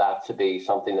wanted that to be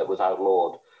something that was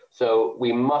outlawed. So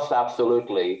we must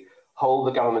absolutely hold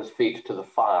the government's feet to the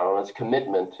fire on its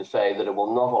commitment to say that it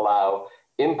will not allow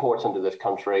imports into this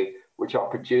country which are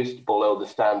produced below the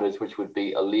standards which would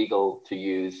be illegal to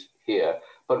use here.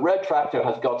 But Red Tractor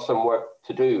has got some work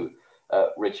to do,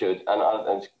 Richard,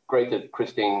 and it's great that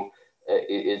Christine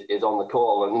is on the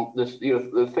call. And this, you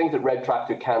know, the things that Red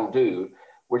Tractor can do,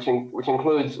 which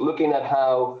includes looking at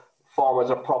how farmers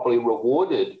are properly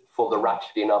rewarded for the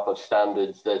ratcheting up of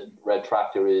standards that Red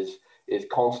Tractor is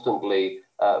constantly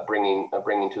bringing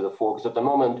to the fore. Because at the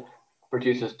moment,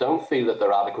 producers don't feel that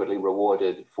they're adequately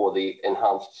rewarded for the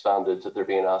enhanced standards that they're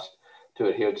being asked to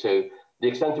adhere to. The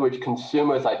extent to which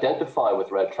consumers identify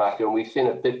with Red Tractor, and we've seen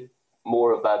a bit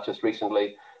more of that just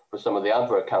recently for some of the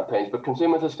advert campaigns, but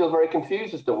consumers are still very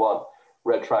confused as to what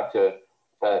Red Tractor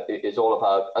is all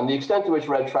about. And the extent to which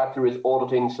Red Tractor is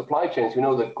auditing supply chains. We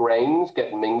know that grains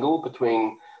get mingled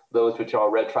between those which are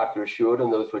Red Tractor assured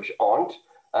and those which aren't.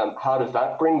 How does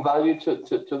that bring value to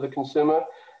the consumer?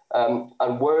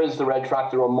 And where is the Red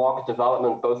Tractor on market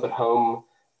development, both at home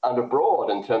and abroad,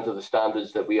 in terms of the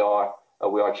standards that we are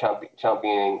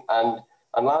championing? And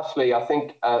lastly, I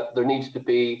think there needs to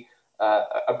be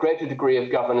a greater degree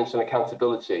of governance and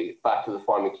accountability back to the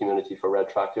farming community for Red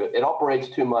Tractor. It operates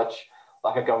too much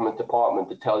like a government department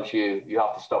that tells you you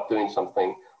have to stop doing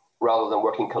something, rather than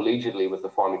working collegiately with the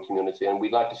farming community. And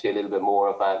we'd like to see a little bit more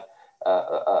of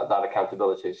that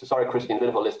accountability. So sorry, Christine, a bit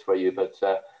of a list for you, but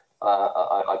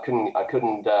I couldn't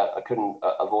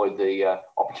avoid the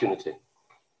opportunity.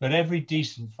 But every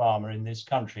decent farmer in this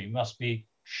country must be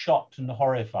shocked and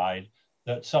horrified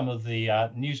that some of the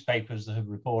newspapers that have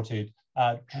reported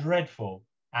dreadful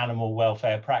animal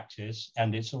welfare practice,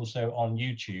 and it's also on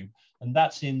YouTube, and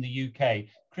that's in the UK.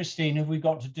 Christine, have we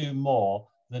got to do more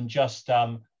than just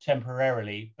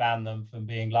temporarily ban them from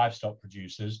being livestock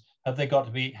producers? Have they got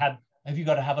to be have you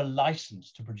got to have a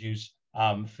license to produce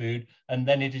food, and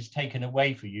then it is taken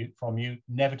away from you,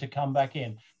 never to come back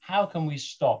in? How can we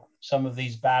stop some of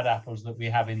these bad apples that we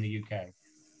have in the UK?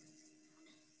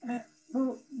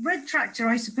 Well, Red Tractor,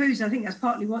 I suppose, I think that's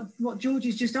partly what George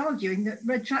is just arguing, that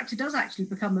Red Tractor does actually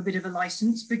become a bit of a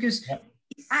license, because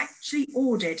we actually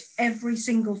audit every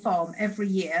single farm every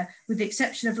year, with the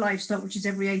exception of livestock, which is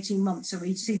every 18 months, so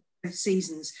we see both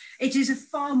seasons. It is a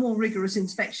far more rigorous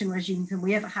inspection regime than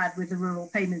we ever had with the Rural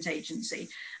Payment Agency.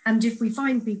 And if we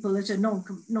find people that are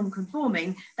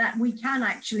non-conforming, that we can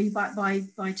actually, by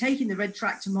taking the Red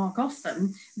Tractor mark off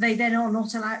them, they then are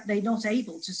not allowed, they're not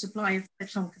able to supply a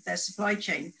chunk of their supply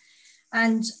chain.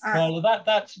 And well,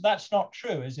 that's not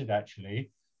true, is it, actually?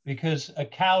 Because a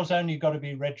cow's only got to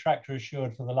be Red Tractor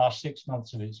assured for the last 6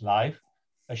 months of its life.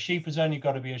 A sheep has only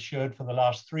got to be assured for the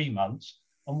last 3 months.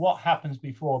 And what happens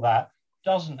before that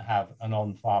doesn't have an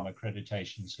on-farm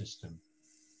accreditation system.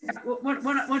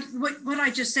 What I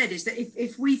just said is that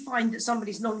if we find that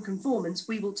somebody's non-conformance,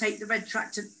 we will take the Red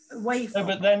Tractor away from. No,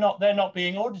 but they're not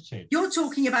being audited. You're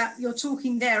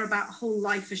talking there about whole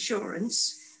life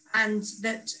assurance, and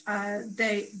that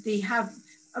they have.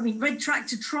 I mean, Red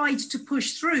Tractor tried to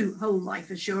push through whole life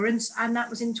assurance, and that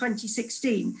was in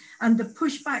 2016. And the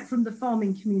pushback from the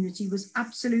farming community was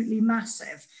absolutely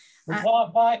massive.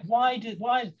 Why,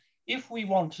 if we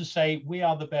want to say we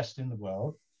are the best in the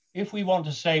world, if we want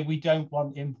to say we don't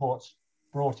want imports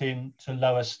brought in to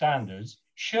lower standards,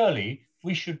 surely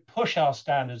we should push our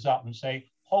standards up and say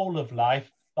whole of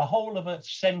life, the whole of a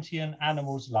sentient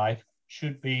animal's life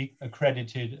should be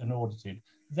accredited and audited.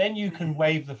 Then you can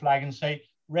wave the flag and say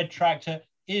Red Tractor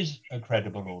is a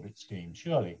credible audit scheme,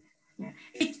 surely. Yeah.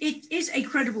 It is a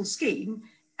credible scheme,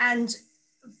 and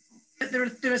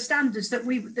there are standards that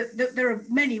there are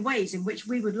many ways in which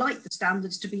we would like the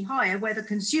standards to be higher, where the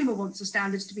consumer wants the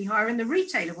standards to be higher and the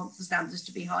retailer wants the standards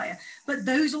to be higher. But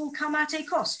those all come at a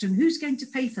cost, and who's going to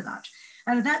pay for that?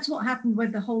 And that's what happened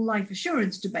with the whole life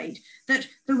assurance debate, that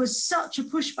there was such a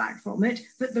pushback from it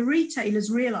that the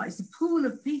retailers realized the pool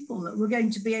of people that were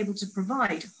going to be able to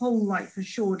provide whole life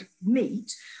assured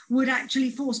meat would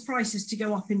actually force prices to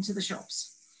go up into the shops.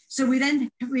 So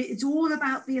it's all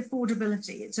about the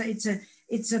affordability.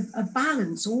 It's a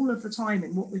balance all of the time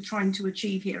in what we're trying to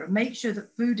achieve here, and make sure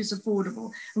that food is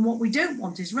affordable. And what we don't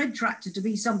want is Red Tractor to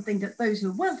be something that those who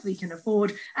are wealthy can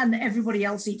afford, and that everybody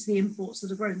else eats the imports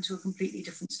that are grown to a completely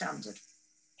different standard.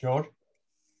 George?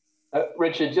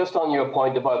 Richard, just on your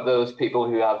point about those people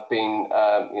who have been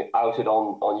outed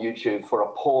on YouTube for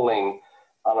appalling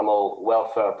animal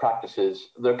welfare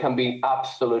practices, there can be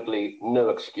absolutely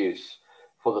no excuse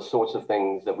for the sorts of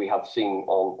things that we have seen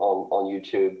on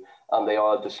YouTube, and they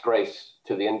are a disgrace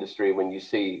to the industry when you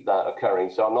see that occurring.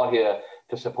 So I'm not here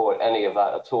to support any of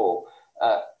that at all.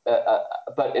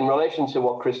 But in relation to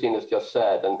what Christine has just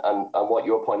said, and what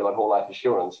your point about whole life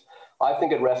assurance, I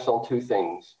think it rests on two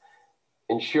things: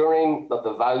 ensuring that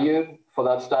the value for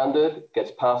that standard gets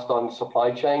passed on the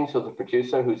supply chain, so the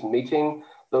producer who's meeting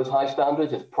those high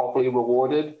standards is properly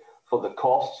rewarded for the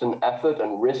costs and effort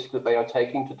and risk that they are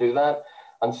taking to do that.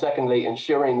 And secondly,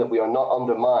 ensuring that we are not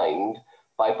undermined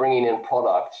by bringing in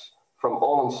products from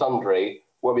all and sundry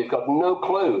where we've got no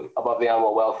clue about the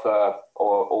animal welfare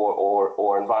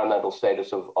or environmental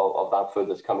status of that food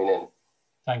that's coming in.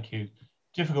 Thank you.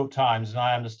 Difficult times, and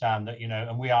I understand that,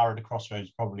 and we are at a crossroads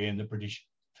probably in the British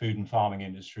food and farming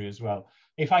industry as well.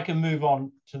 If I can move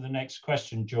on to the next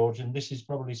question, George, and this is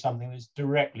probably something that's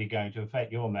directly going to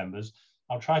affect your members.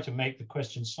 I'll try to make the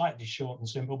question slightly short and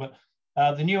simple, but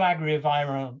the new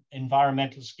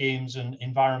agri-environmental schemes and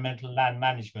environmental land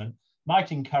management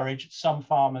might encourage some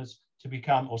farmers to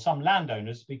become, or some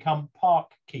landowners to become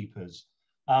park keepers.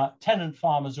 Tenant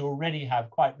farmers already have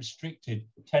quite restricted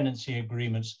tenancy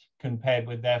agreements compared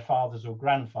with their fathers or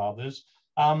grandfathers.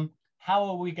 How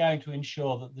are we going to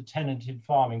ensure that the tenanted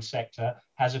farming sector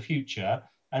has a future,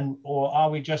 or are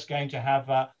we just going to have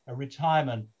a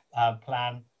retirement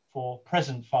plan for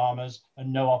present farmers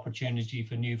and no opportunity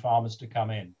for new farmers to come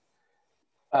in?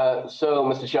 So,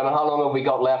 Mr. Chairman, how long have we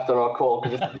got left on our call?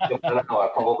 Because it's an hour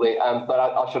probably, but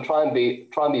I shall try and be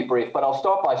brief. But I'll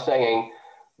start by saying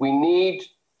we need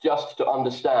just to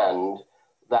understand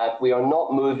that we are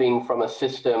not moving from a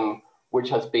system which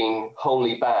has been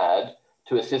wholly bad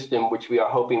to a system which we are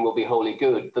hoping will be wholly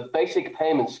good. The basic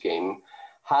payment scheme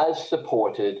has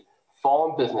supported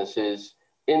farm businesses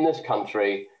in this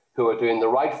country who are doing the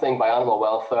right thing by animal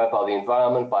welfare, by the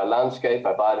environment, by landscape,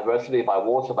 by biodiversity, by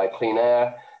water, by clean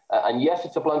air. And yes,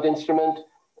 it's a blunt instrument,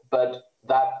 but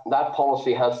that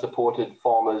policy has supported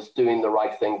farmers doing the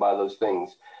right thing by those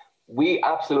things. We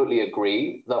absolutely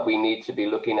agree that we need to be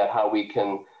looking at how we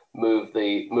can move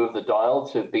the dial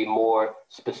to be more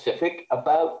specific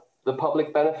about the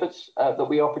public benefits that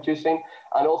we are producing,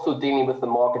 and also dealing with the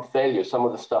market failure, some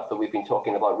of the stuff that we've been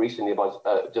talking about recently, about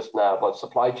just now, about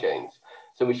supply chains.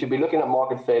 So we should be looking at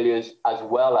market failures as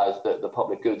well as the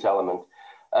public goods element.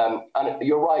 And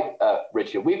you're right,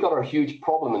 Richard, we've got a huge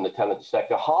problem in the tenanted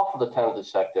sector. Half of the tenanted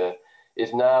sector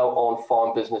is now on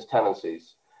farm business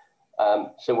tenancies.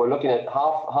 So we're looking at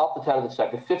half the tenanted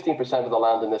sector, 15% of the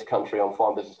land in this country on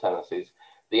farm business tenancies.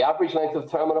 The average length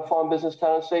of term on a farm business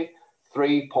tenancy,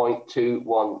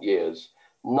 3.21 years.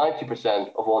 90%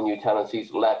 of all new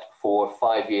tenancies let for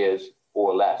 5 years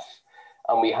or less.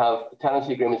 And we have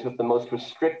tenancy agreements with the most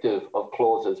restrictive of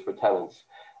clauses for tenants.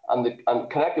 And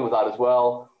connected with that as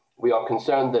well, we are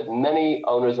concerned that many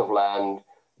owners of land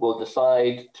will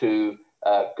decide to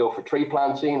go for tree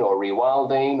planting or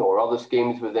rewilding or other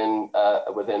schemes within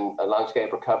a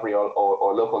landscape recovery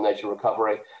or local nature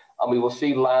recovery. And we will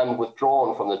see land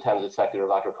withdrawn from the tenanted sector of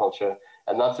agriculture.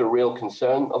 And that's a real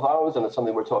concern of ours. And it's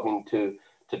something we're talking to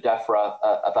DEFRA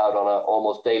about on an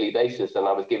almost daily basis. And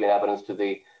I was giving evidence to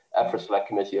the EFRA Select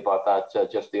Committee about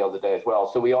that just the other day as well.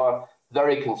 So we are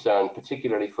very concerned,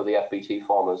 particularly for the FBT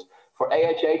farmers. For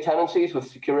AHA tenancies with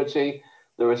security,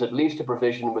 there is at least a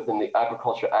provision within the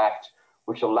Agriculture Act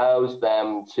which allows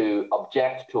them to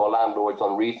object to a landlord's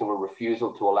unreasonable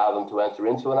refusal to allow them to enter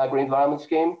into an agri-environment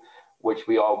scheme, which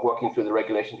we are working through the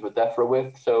regulations with DEFRA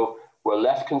with. So we're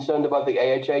less concerned about the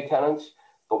AHA tenants,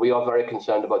 but we are very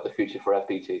concerned about the future for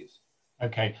FBTs.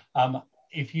 Okay.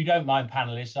 If you don't mind,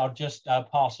 panelists, I'll just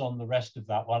pass on the rest of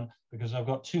that one because I've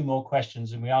got 2 more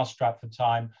questions and we are strapped for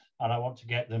time and I want to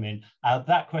get them in.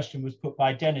 That question was put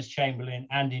by Dennis Chamberlain,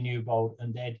 Andy Newbold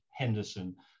and Ed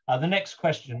Henderson. The next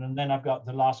question, and then I've got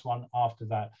the last one after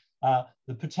that.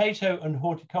 The potato and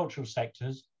horticultural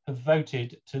sectors have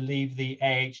voted to leave the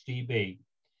AHDB.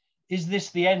 Is this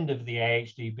the end of the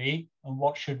AHDB and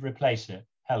what should replace it?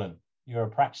 Helen, you're a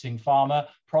practicing farmer,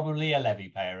 probably a levy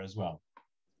payer as well.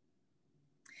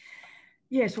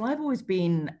 Yes, well, I've always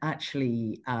been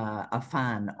actually a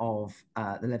fan of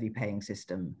the levy paying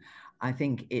system. I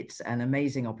think it's an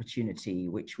amazing opportunity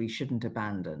which we shouldn't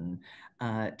abandon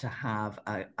to have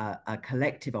a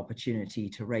collective opportunity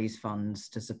to raise funds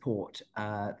to support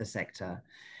the sector.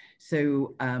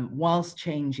 So whilst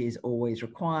change is always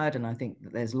required, and I think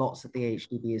that there's lots that the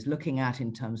AHDB is looking at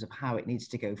in terms of how it needs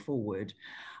to go forward,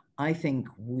 I think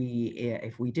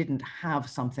if we didn't have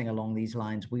something along these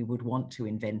lines, we would want to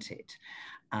invent it.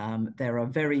 There are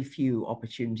very few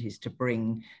opportunities to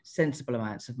bring sensible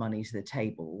amounts of money to the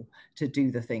table to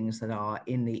do the things that are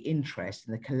in the interest,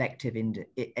 in the collective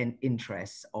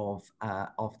interests of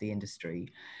the industry.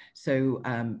 So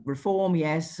reform,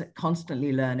 yes,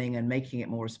 constantly learning and making it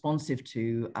more responsive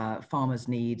to farmers'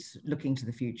 needs, looking to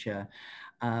the future.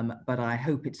 But I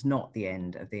hope it's not the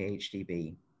end of the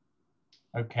AHDB.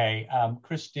 Okay,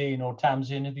 Christine or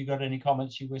Tamsin, have you got any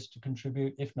comments you wish to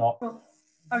contribute? If not, well,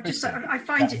 I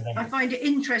find it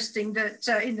interesting that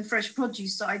in the fresh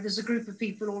produce side, there's a group of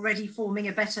people already forming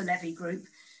a better levy group.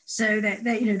 So that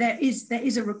there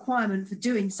is a requirement for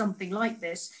doing something like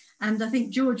this. And I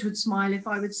think George would smile if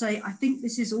I would say, I think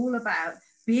this is all about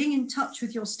being in touch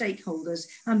with your stakeholders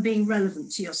and being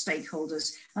relevant to your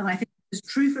stakeholders. And I think it's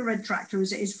true for Red Tractor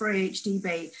as it is for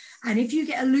AHDB. And if you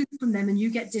get aloof from them and you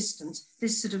get distant,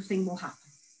 this sort of thing will happen.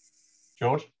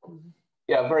 George?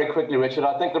 Yeah, very quickly, Richard.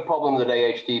 I think the problem that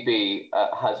AHDB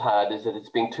has had is that it's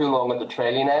been too long at the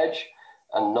trailing edge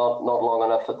and not long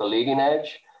enough at the leading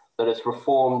edge, that it's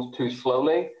reformed too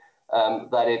slowly,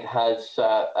 that it has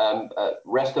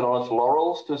rested on its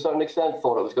laurels to a certain extent,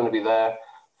 thought it was going to be there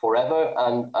forever.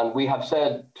 And we have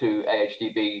said to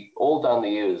AHDB all down the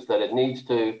years that it needs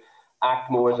to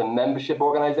act more as a membership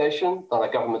organisation than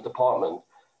a government department.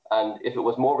 And if it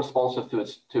was more responsive to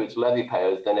its levy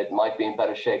payers, then it might be in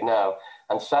better shape now.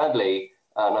 And sadly,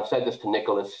 and I've said this to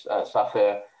Nicholas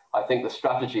Safir, I think the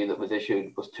strategy that was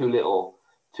issued was too little,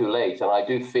 too late. And I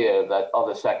do fear that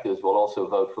other sectors will also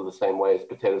vote for the same way as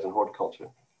potatoes and horticulture.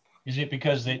 Is it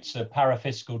because it's a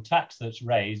parafiscal tax that's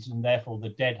raised and therefore the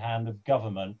dead hand of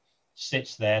government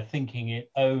sits there thinking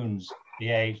it owns the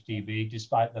AHDB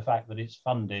despite the fact that it's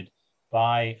funded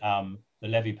by the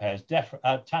levy payers?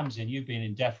 Tamsin, you've been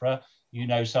in DEFRA, you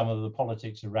know some of the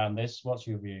politics around this. What's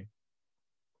your view?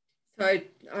 I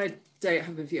don't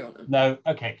have a view on it. No,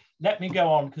 okay. Let me go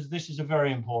on because this is a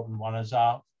very important one as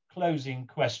our closing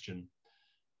question.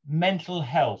 Mental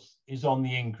health is on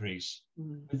the increase.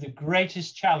 With the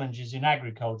greatest challenges in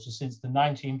agriculture since the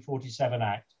 1947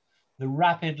 Act, the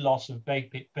rapid loss of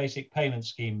basic payment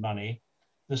scheme money,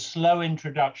 the slow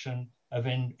introduction of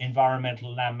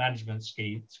environmental land management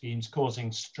schemes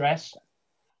causing stress,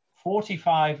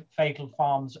 45 fatal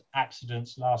farms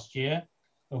accidents last year,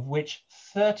 of which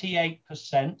 38%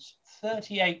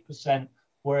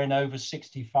 were in over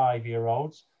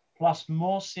 65-year-olds, plus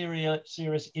more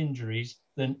serious injuries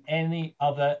than any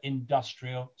other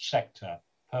industrial sector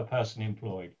per person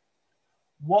employed.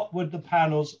 What would the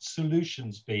panel's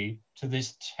solutions be to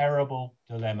this terrible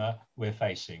dilemma we're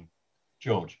facing?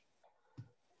 George.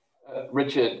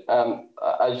 Richard,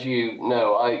 as you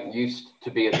know, I used to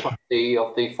be a trustee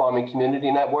of the Farming Community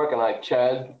Network, and I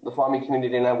chaired the Farming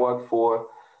Community Network for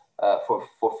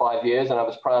 5 years, and I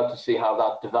was proud to see how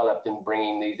that developed in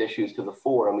bringing these issues to the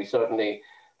fore, and we certainly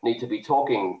need to be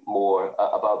talking more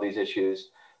about these issues.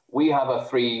 We have a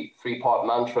three-part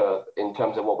mantra in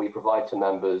terms of what we provide to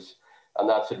members, and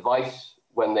that's advice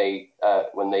when they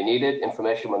need it,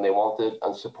 information when they want it,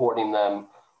 and supporting them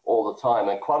all the time.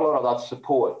 And quite a lot of that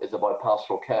support is about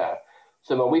pastoral care.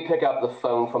 So when we pick up the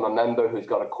phone from a member who's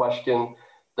got a question,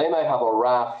 they may have a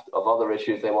raft of other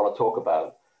issues they want to talk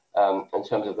about in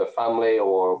terms of their family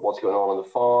or what's going on the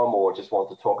farm, or just want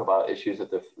to talk about issues that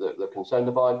they're concerned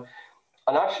about.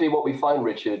 And actually what we find,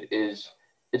 Richard, is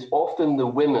it's often the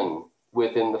women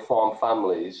within the farm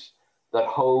families that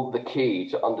hold the key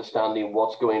to understanding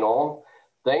what's going on.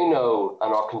 They know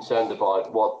and are concerned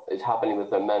about what is happening with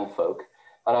their menfolk.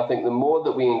 And I think the more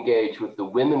that we engage with the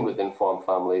women within farm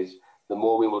families, the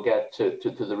more we will get to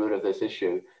the root of this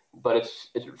issue. But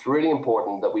it's really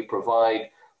important that we provide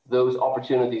those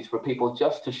opportunities for people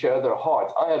just to share their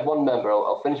hearts. I had one member,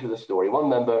 I'll finish with a story, one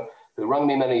member who rang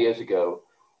me many years ago,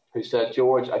 who said,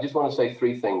 George, I just want to say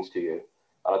 3 things to you,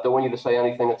 and I don't want you to say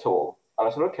anything at all. And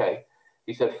I said, okay.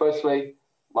 He said, firstly,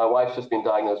 my wife's just been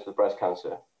diagnosed with breast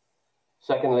cancer.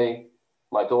 Secondly,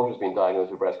 my daughter's been diagnosed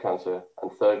with breast cancer.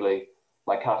 And thirdly,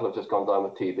 my cattle have just gone down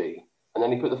with TB. And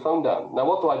then he put the phone down. Now,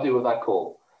 what do I do with that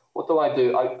call? What do I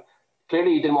do?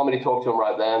 Clearly, he didn't want me to talk to him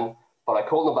right then, but I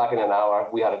called him back in an hour.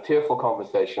 We had a tearful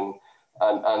conversation,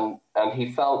 and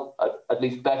he felt at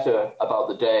least better about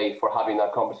the day for having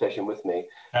that conversation with me.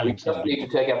 We just need to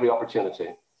take every opportunity.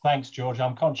 Thanks, George.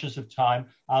 I'm conscious of time.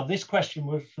 This question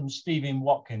was from Stephen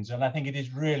Watkins, and I think it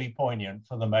is really poignant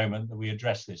for the moment that we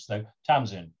address this. So,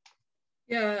 Tamsin.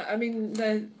 Yeah, I mean,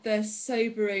 they're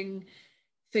sobering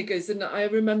figures. And I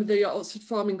remember the Oxford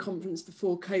Farming Conference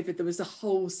before COVID, there was a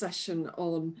whole session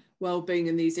on well-being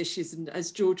and these issues. And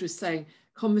as George was saying,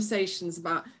 conversations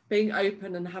about being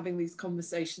open and having these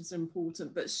conversations are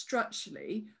important. But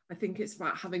structurally, I think it's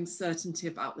about having certainty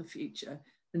about the future.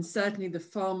 And certainly the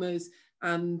farmers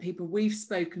and people we've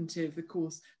spoken to, of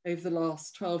course, over the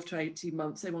last 12 to 18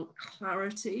 months, they want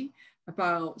clarity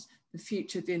about the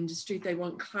future of the industry. They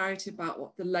want clarity about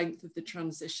what the length of the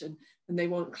transition, and they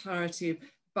want clarity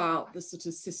about the sort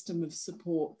of system of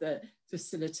support that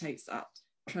facilitates that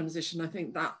transition. I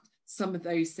think that some of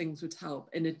those things would help,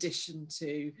 in addition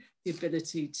to the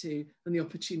ability to and the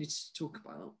opportunity to talk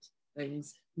about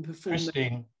things and perform.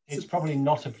 Christine, it's probably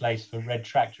not a place for Red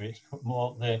Tractor. It's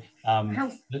more the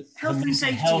health and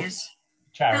safety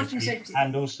charity,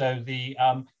 and also the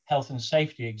health and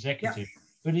safety executive. Yep.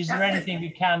 But is there anything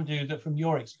we can do that, from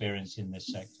your experience in this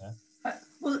sector?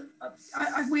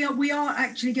 We are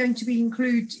actually going to be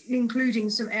including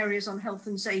some areas on health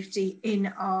and safety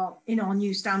in our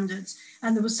new standards,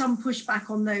 and there was some pushback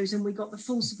on those, and we got the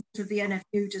full support of the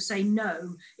NFU to say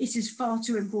no, it is far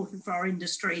too important for our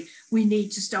industry. We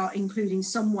need to start including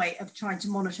some way of trying to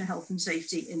monitor health and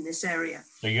safety in this area.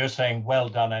 So you're saying well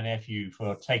done, NFU,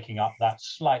 for taking up that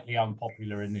slightly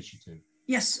unpopular initiative.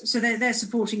 Yes, so they're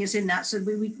supporting us in that, so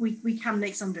we can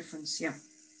make some difference. Yeah.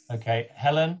 Okay,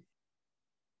 Helen.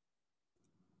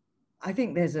 I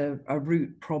think there's a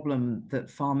root problem that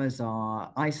farmers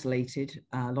are isolated.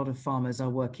 A lot of farmers are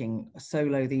working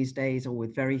solo these days, or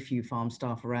with very few farm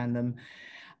staff around them.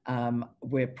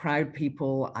 We're proud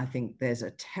people. I think there's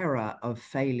a terror of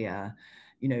failure.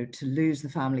 You know, to lose the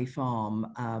family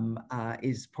farm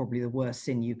is probably the worst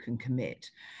sin you can commit.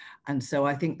 And so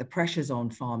I think the pressures on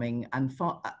farming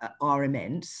are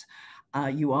immense.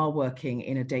 You are working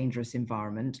in a dangerous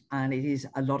environment, and it is,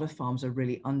 a lot of farms are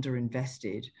really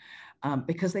underinvested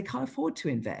because they can't afford to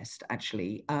invest,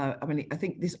 actually. I mean, I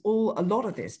think a lot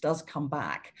of this does come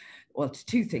back, well, to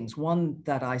 2 things. One,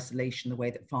 that isolation, the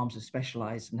way that farms are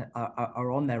specialized and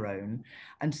are on their own.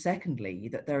 And secondly,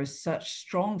 that there is such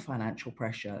strong financial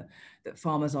pressure that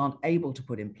farmers aren't able to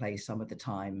put in place some of the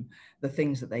time the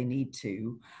things that they need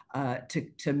to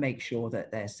make sure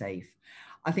that they're safe.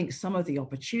 I think some of the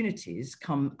opportunities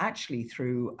come actually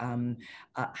through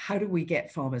how do we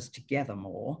get farmers together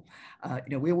more?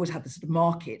 We always had the sort of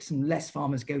markets, and less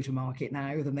farmers go to market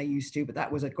now than they used to, but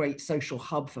that was a great social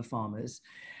hub for farmers.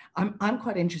 I'm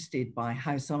quite interested by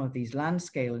how some of these land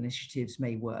scale initiatives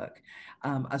may work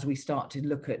as we start to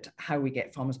look at how we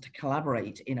get farmers to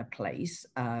collaborate in a place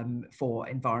for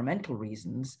environmental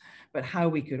reasons, but how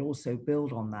we could also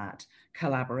build on that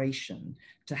collaboration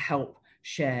to help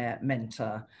share,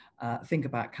 mentor, think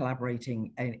about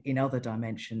collaborating in other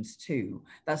dimensions too.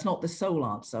 That's not the sole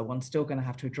answer. One's still going to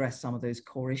have to address some of those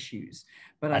core issues.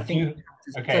 But I think...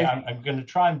 Okay, I'm going to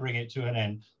try and bring it to an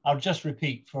end. I'll just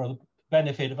repeat for the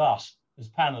benefit of us as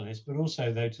panelists, but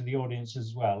also though to the audience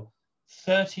as well.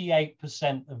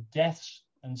 38% of deaths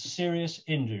and serious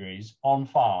injuries on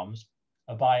farms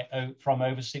are from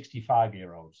over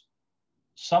 65-year-olds.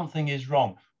 Something is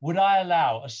wrong. Would I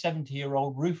allow a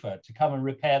 70-year-old roofer to come and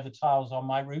repair the tiles on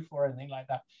my roof or anything like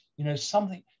that?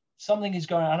 Something is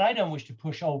going on. And I don't wish to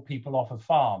push old people off of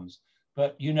farms,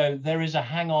 but there is a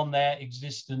hang on there,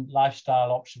 existent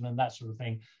lifestyle option and that sort of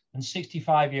thing. And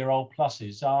 65-year-old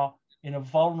pluses are in a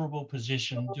vulnerable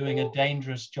position doing a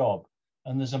dangerous job.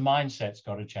 And there's a mindset's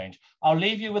got to change. I'll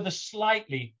leave you with a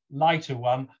slightly lighter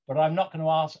one, but I'm not going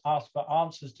to ask for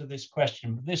answers to this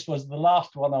question. But this was the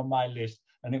last one on my list,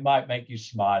 and it might make you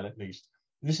smile at least.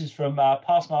 This is from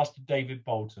Past Master David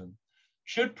Bolton.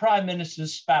 Should Prime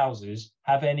Minister's spouses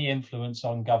have any influence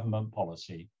on government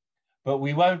policy? But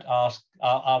we won't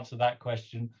answer that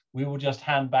question. We will just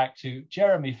hand back to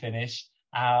Jeremy Finnis,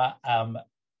 our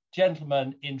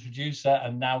gentleman introducer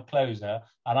and now closer,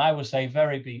 and I will say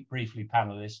very briefly,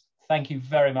 panelists, thank you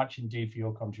very much indeed for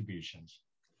your contributions.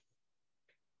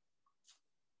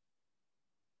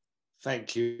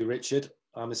 Thank you, Richard.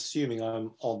 I'm assuming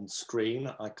I'm on screen.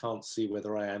 I can't see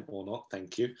whether I am or not.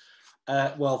 Thank you.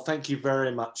 Well, thank you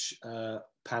very much,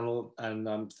 panel, and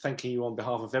I'm thanking you on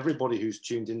behalf of everybody who's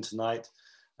tuned in tonight.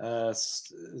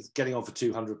 Getting on for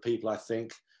 200 people, I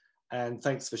think. And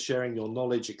thanks for sharing your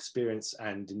knowledge, experience,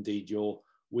 and indeed your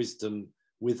wisdom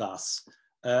with us.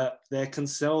 There can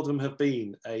seldom have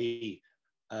been a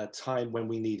time when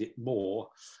we need it more.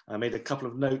 I made a couple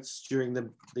of notes during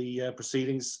the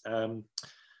proceedings.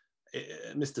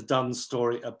 Mr. Dunn's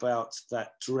story about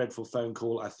that dreadful phone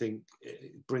call, I think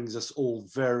it brings us all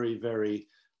very, very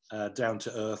down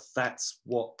to earth. That's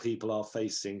what people are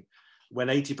facing. When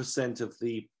 80% of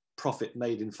the profit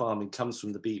made in farming comes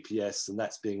from the BPS and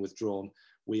that's being withdrawn,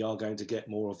 we are going to get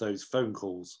more of those phone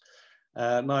calls.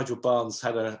 Nigel Barnes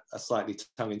had a slightly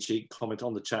tongue-in-cheek comment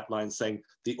on the chat line saying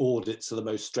the audits are the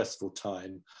most stressful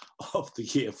time of the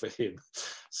year for him.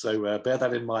 So bear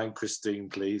that in mind, Christine,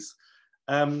 please.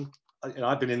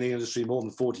 I've been in the industry more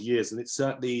than 40 years and it's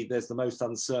certainly, there's the most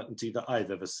uncertainty that I've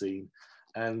ever seen.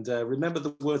 And remember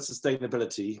the word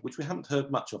sustainability, which we haven't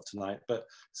heard much of tonight, but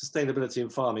sustainability in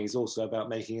farming is also about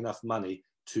making enough money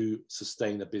to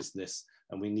sustain a business,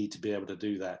 and we need to be able to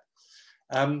do that.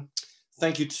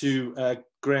 Thank you to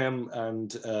Graham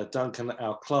and Duncan,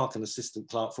 our clerk and assistant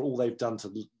clerk, for all they've done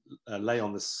to lay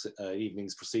on this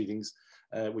evening's proceedings,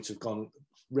 which have gone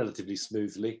relatively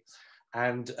smoothly,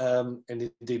 and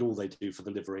indeed all they do for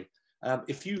the livery.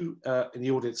 If you in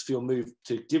the audience feel moved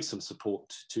to give some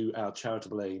support to our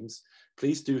charitable aims,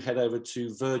 please do head over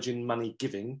to Virgin Money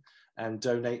Giving and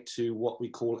donate to what we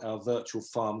call our virtual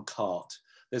farm cart.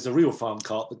 There's a real farm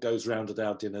cart that goes around at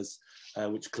our dinners,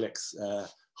 which collects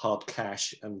hard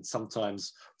cash and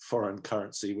sometimes foreign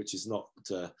currency, which is not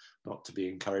to be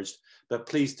encouraged. But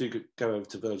please do go over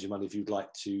to Virgin Money if you'd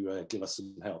like to give us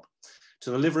some help. To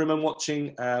the liverymen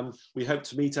watching, we hope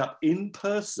to meet up in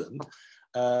person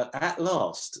at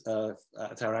last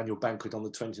at our annual banquet on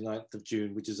the 29th of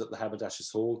June, which is at the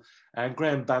Haberdashers' Hall. And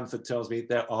Graham Bamford tells me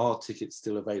there are tickets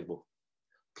still available.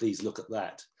 Please look at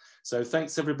that. So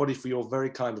thanks everybody for your very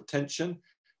kind attention.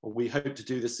 We hope to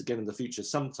do this again in the future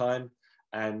sometime.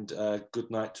 And good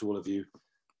night to all of you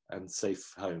and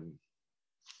safe home.